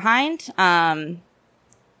 get behind.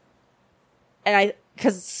 And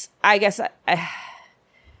because I guess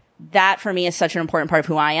that for me is such an important part of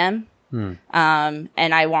who I am. And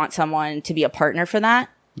I want someone to be a partner for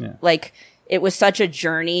that. Yeah. Like, it was such a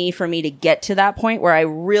journey for me to get to that point where I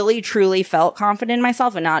really, truly felt confident in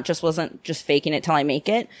myself and wasn't just faking it till I make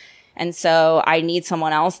it. And so I need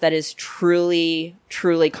someone else that is truly,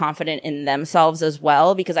 truly confident in themselves as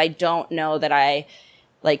well, because I don't know that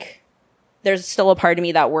there's still a part of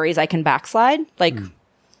me that worries I can backslide. Like,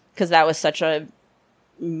 because that was such a,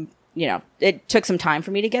 it took some time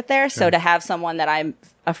for me to get there. Sure. So to have someone that I'm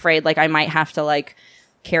afraid like I might have to like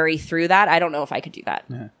carry through that, I don't know if I could do that.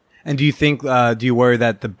 Yeah. And do you think, do you worry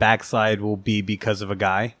that the backslide will be because of a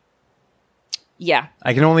guy? Yeah.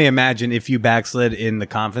 I can only imagine if you backslid in the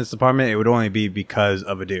confidence department, it would only be because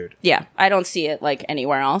of a dude. Yeah. I don't see it like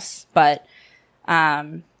anywhere else. But,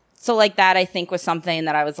 so like that I think was something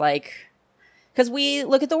that I was like, because we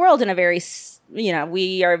look at the world in a very,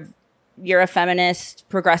 you're a feminist,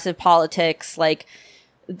 progressive politics, like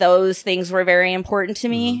those things were very important to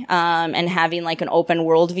me. And having like an open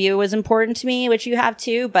worldview was important to me, which you have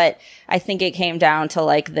too. But I think it came down to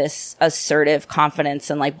like this assertive confidence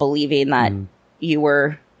and like believing that you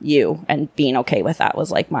were you, and being okay with that was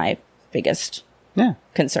like my biggest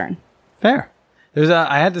concern. Fair.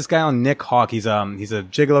 I had this guy on, Nick Hawk. He's a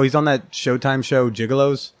gigolo. He's on that Showtime show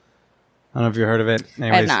Gigolos. I don't know if you heard of it.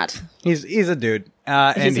 Anyways, I have not. He's a dude.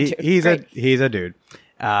 And he's a dude.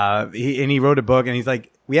 He wrote a book, and he's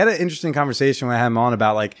like, we had an interesting conversation when I had him on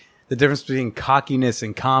about like the difference between cockiness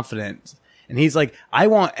and confidence. And he's like, I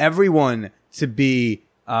want everyone to be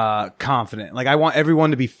confident. Like, I want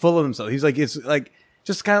everyone to be full of themselves. He's like, it's like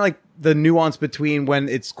just kind of like the nuance between when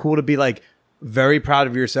it's cool to be like very proud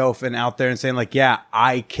of yourself and out there and saying like, yeah,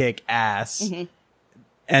 I kick ass.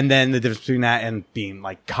 And then the difference between that and being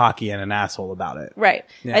like cocky and an asshole about it. Right.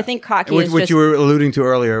 Yeah. I think cocky is which you were alluding to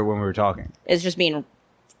earlier when we were talking. Is just being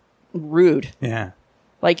rude. Yeah.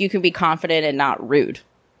 Like, you can be confident and not rude.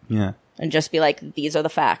 Yeah. And just be like, these are the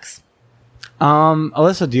facts.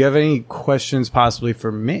 Alyssa, do you have any questions possibly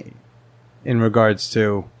for me in regards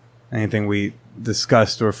to anything we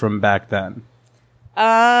discussed or from back then?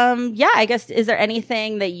 Yeah, I guess, is there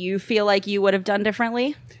anything that you feel like you would have done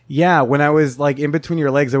differently? Yeah, when I was like in between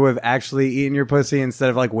your legs, I would have actually eaten your pussy instead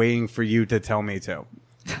of like waiting for you to tell me to.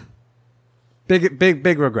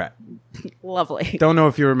 Big regret. Lovely. Don't know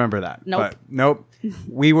if you remember that. Nope. But nope.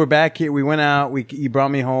 We were back here. We went out. You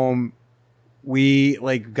brought me home. We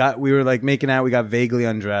were like making out. We got vaguely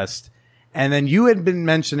undressed. And then you had been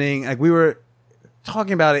mentioning, like, we were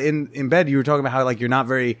talking about it in bed. You were talking about how like you're not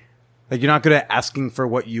good at asking for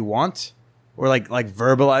what you want, or like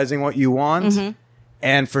verbalizing what you want.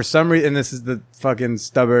 And for some reason, and this is the fucking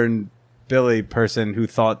stubborn Billy person who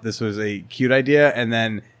thought this was a cute idea and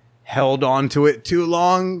then held on to it too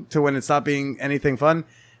long to when it stopped being anything fun,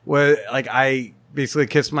 where like I basically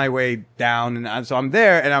kissed my way down, and so I'm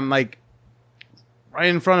there and I'm like right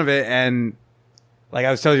in front of it, and like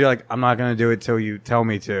I was telling you, like, I'm not going to do it till you tell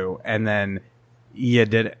me to, and then you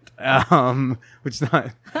did it. Which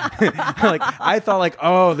not like I thought like,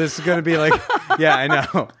 oh, this is gonna be like, yeah, I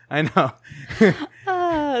know.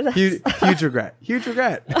 Huge regret.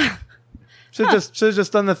 Should have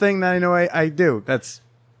just done the thing that I know I do. That's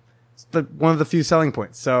one of the few selling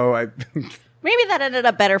points. So maybe that ended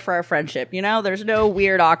up better for our friendship. There's no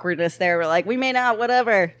weird awkwardness there. We're like, we made out,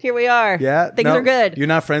 whatever. Here we are. Yeah, things are good. You're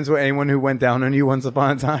not friends with anyone who went down on you once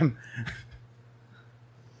upon a time.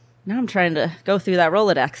 Now I'm trying to go through that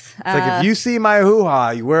Rolodex. It's like, if you see my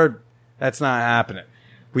hoo-ha, that's not happening.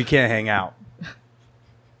 We can't hang out.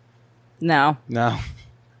 No. No.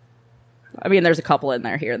 I mean, there's a couple in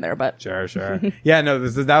there here and there, but Sure. Yeah, no,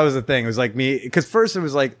 that was the thing. It was like me, because first it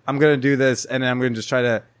was like, I'm going to do this, and then I'm going to just try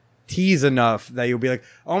to tease enough that you'll be like,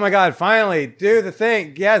 oh my God, finally, do the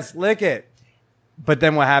thing. Yes, lick it. But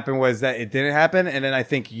then what happened was that it didn't happen, and then I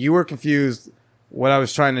think you were confused what I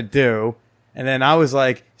was trying to do, and then I was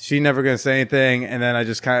like, she never going to say anything, and then I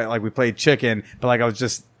just kind of, like, we played chicken, but like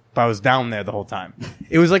I was down there the whole time.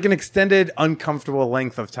 It was like an extended, uncomfortable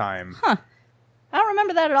length of time. Huh. I don't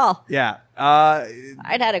remember that at all. Yeah.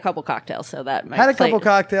 I'd had a couple cocktails, so that might Had a play- couple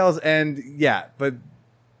cocktails, and yeah, but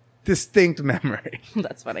distinct memory.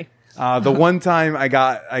 That's funny. The one time I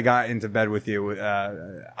got into bed with you,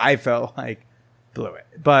 I felt like blew it.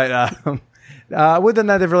 But we've done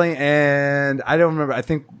that differently, and I don't remember. I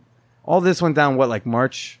think all this went down, like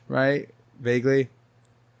March, right? Vaguely.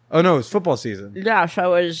 Oh, no, it was football season. Yeah,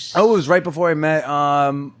 so it was... Oh, it was right before I met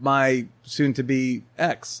my soon-to-be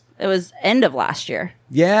ex. It was end of last year.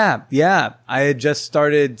 Yeah. I had just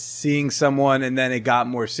started seeing someone, and then it got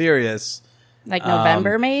more serious. Like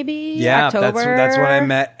November, maybe? Yeah, October? that's when I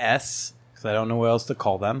met S, because I don't know what else to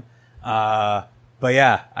call them. But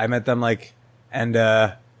yeah, I met them like end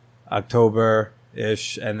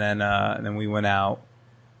October-ish, and then we went out.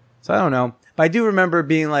 So I don't know. But I do remember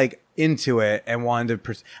being like into it and wanting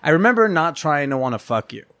to I remember not trying to want to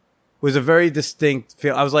fuck you. It was a very distinct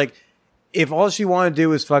feel. I was like, if all she wanted to do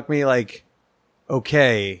was fuck me, like,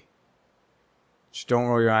 okay, just don't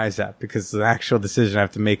roll your eyes at, because it's an actual decision I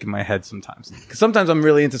have to make in my head sometimes. Because sometimes I'm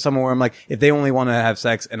really into someone where I'm like, if they only want to have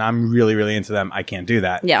sex and I'm really, really into them, I can't do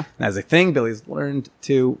that. Yeah. And as a thing Billy's learned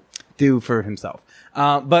to do for himself.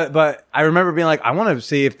 But I remember being like, I want to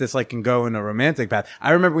see if this like can go in a romantic path.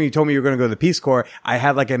 I remember when you told me you were going to go to the Peace Corps, I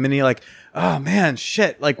had like a mini like, oh man,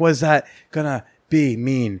 shit. Like, was that gonna be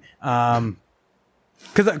mean?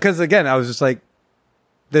 Cause again, I was just like,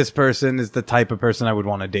 this person is the type of person I would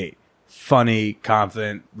want to date. Funny,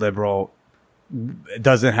 confident, liberal,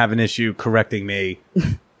 doesn't have an issue correcting me,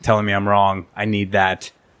 telling me I'm wrong. I need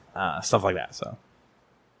that, stuff like that. So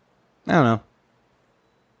I don't know.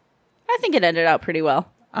 I think it ended out pretty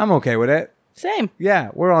well. I'm okay with it. Same. Yeah,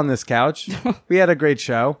 we're on this couch. We had a great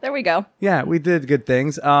show. There we go. Yeah, we did good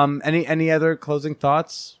things. Any other closing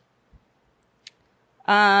thoughts?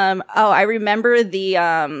 I remember the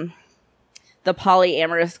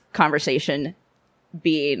polyamorous conversation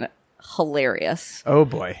being hilarious. Oh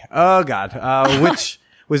boy. Oh God. Which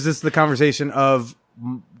was this the conversation of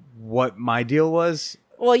what my deal was?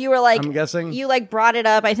 Well, you were like, I'm guessing you like brought it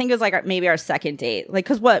up. I think it was like maybe our second date. Like,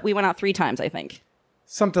 cause we went out 3 times, I think.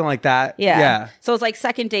 something like that. Yeah. So it's like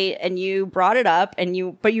second date, and you brought it up,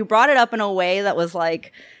 but you brought it up in a way that was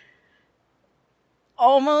like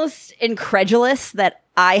almost incredulous that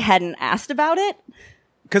I hadn't asked about it.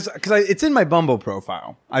 Because it's in my Bumble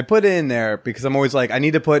profile. I put it in there because I'm always like, I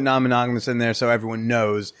need to put non-monogamous in there so everyone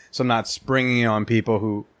knows, so I'm not springing it on people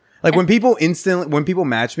who, like, when people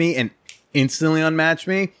match me and instantly unmatch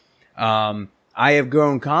me, I have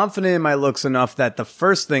grown confident in my looks enough that the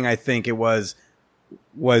first thing I think it was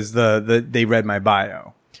the they read my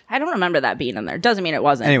bio. I don't remember that being in there. Doesn't mean it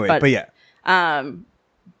wasn't. Anyway, but yeah.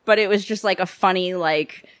 But it was just like a funny,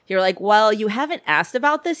 like, you're like, well, you haven't asked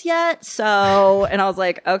about this yet. So, and I was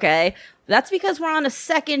like, okay, that's because we're on a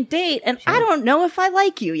second date and I don't know if I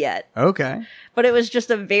like you yet. Okay. But it was just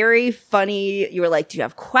a very funny, you were like, do you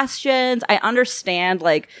have questions? I understand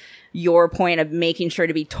like your point of making sure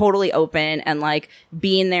to be totally open and like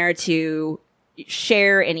being there to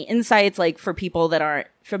share any insights, like for people that aren't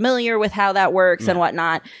familiar with how that works and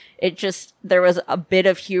whatnot. It just, there was a bit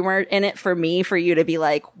of humor in it for me, for you to be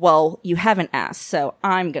like, well, you haven't asked, so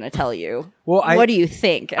I'm going to tell you. Well, what do you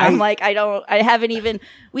think? And I'm like,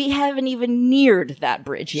 we haven't even neared that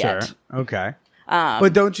bridge yet. Sure. Okay.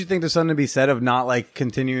 But don't you think there's something to be said of not like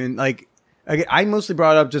continuing, like, I mostly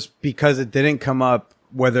brought it up just because it didn't come up,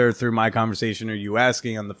 whether through my conversation or you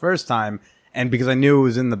asking on the first time, and because I knew it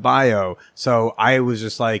was in the bio. So I was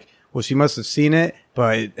just like, well, she must have seen it,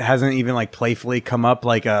 but it hasn't even like playfully come up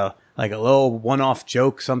like a little one-off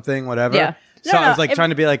joke, something, whatever. Yeah. So I was like trying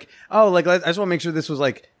to be like, oh, like, I just want to make sure this was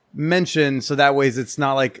like mentioned, so that way it's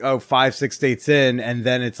not like, oh, 5-6 dates in and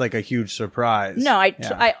then it's like a huge surprise. No,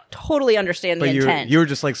 I totally understand the intent. You were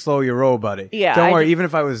just like, slow your roll, buddy. Yeah. Don't worry. Even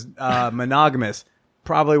if I was monogamous,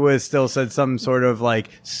 probably would have still said some sort of like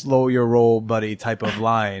slow your roll, buddy type of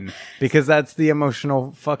line, because that's the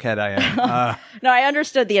emotional fuckhead I am. No, I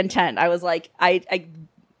understood the intent. I was like, I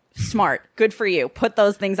smart, good for you. Put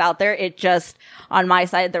those things out there. It just, on my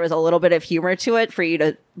side, there was a little bit of humor to it for you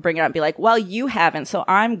to bring it up and be like, well, you haven't, so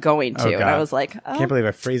I'm going to. Oh, and I was like, oh, can't believe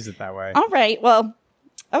I phrased it that way. all right, well,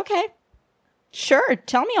 okay. Sure,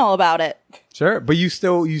 tell me all about it. Sure, but you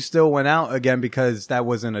still went out again because that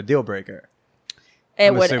wasn't a deal breaker.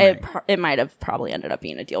 It might have probably ended up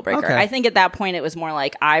being a deal breaker. Okay. I think at that point it was more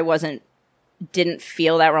like I didn't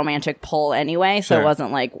feel that romantic pull anyway, so Sure. It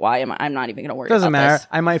wasn't like I'm not even going to worry Doesn't about matter. this.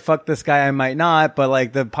 I might fuck this guy, I might not, but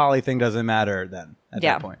like the poly thing doesn't matter then at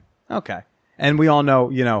Yeah. that point. Okay. And we all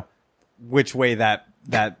know, which way that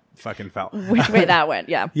fucking fell. Which way that went,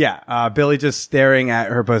 yeah. Yeah. Billy just staring at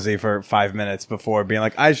her pussy for 5 minutes before being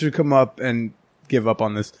like, I should come up and give up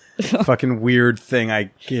on this fucking weird thing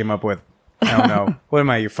I came up with. I don't know. What am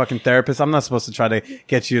I, your fucking therapist? I'm not supposed to try to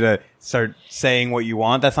get you to start saying what you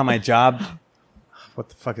want. That's not my job. What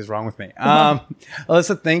the fuck is wrong with me?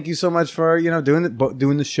 Alyssa, thank you so much for,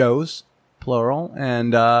 doing the shows, plural,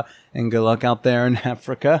 and good luck out there in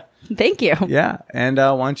Africa. Thank you. Yeah. And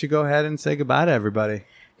why don't you go ahead and say goodbye to everybody?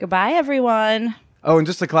 Goodbye, everyone. Oh, and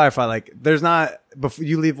just to clarify, like, there's not, before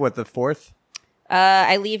you leave, what, the 4th?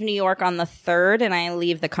 I leave New York on the 3rd, and I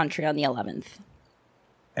leave the country on the 11th.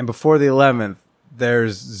 And before the 11th,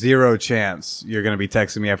 there's 0 chance you're going to be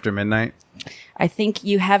texting me after midnight? I think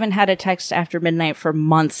you haven't had a text after midnight for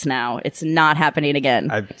months now. It's not happening again.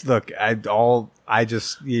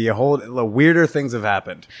 Weirder things have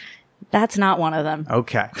happened. That's not one of them.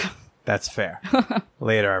 Okay. That's fair.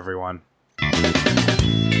 Later, everyone.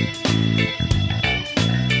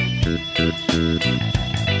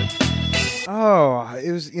 Oh,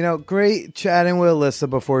 it was, great chatting with Alyssa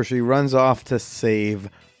before she runs off to save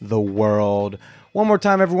the world. One more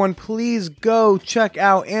time, everyone, please go check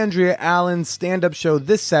out Andrea Allan's stand-up show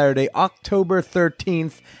this Saturday, October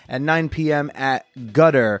 13th at 9 p.m. at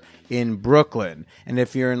Gutter in Brooklyn. And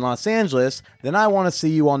if you're in Los Angeles, then I want to see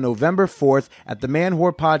you on November 4th at the Man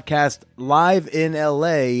Whore Podcast Live in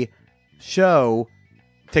LA show.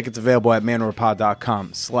 Tickets available at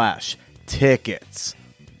manwhorepod.com/tickets.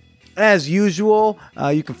 As usual,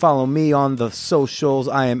 you can follow me on the socials.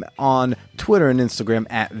 I am on Twitter and Instagram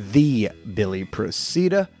at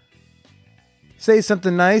 @TheBillyProcida. Say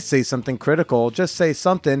something nice, say something critical, just say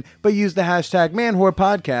something, but use the hashtag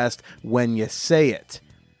ManWhorePodcast when you say it.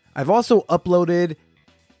 I've also uploaded,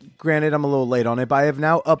 granted I'm a little late on it, but I have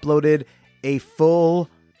now uploaded a full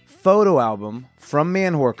photo album from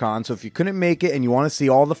ManWhoreCon. So if you couldn't make it and you want to see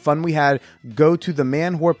all the fun we had, go to the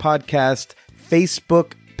Man Whore Podcast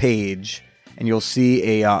Facebook page and you'll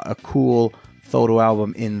see a cool photo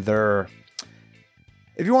album in there.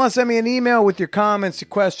 If you want to send me an email with your comments, your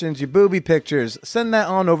questions, your booby pictures, send that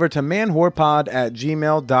on over to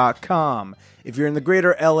manwhorepod@gmail.com. If you're in the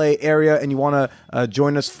greater LA area and you want to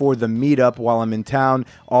join us for the meetup while I'm in town,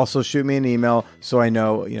 also shoot me an email so I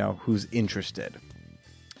know, who's interested.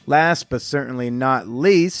 Last but certainly not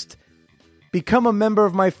least, become a member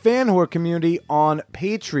of my fan whore community on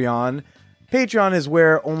Patreon. Patreon is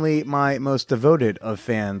where only my most devoted of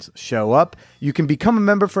fans show up. You can become a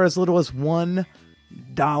member for as little as $1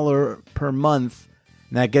 per month.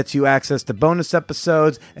 And that gets you access to bonus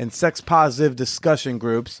episodes and sex-positive discussion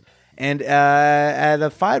groups. And at a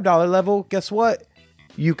 $5 level, guess what?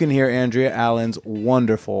 You can hear Andrea Allan's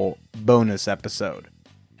wonderful bonus episode.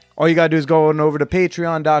 All you got to do is go on over to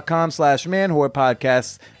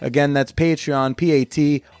patreon.com/manwhorepodcasts. Again, that's Patreon,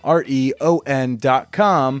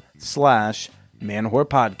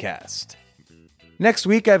 patreon.com/manwhorepodcast. Next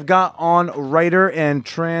week, I've got on writer and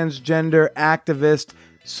transgender activist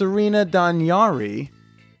Serena Danyari.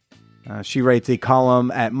 She writes a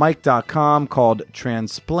column at Mike.com called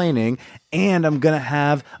Transplaining, and I'm going to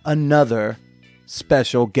have another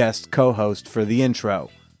special guest co-host for the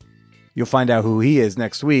intro. You'll find out who he is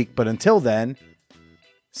next week, but until then,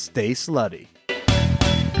 stay slutty.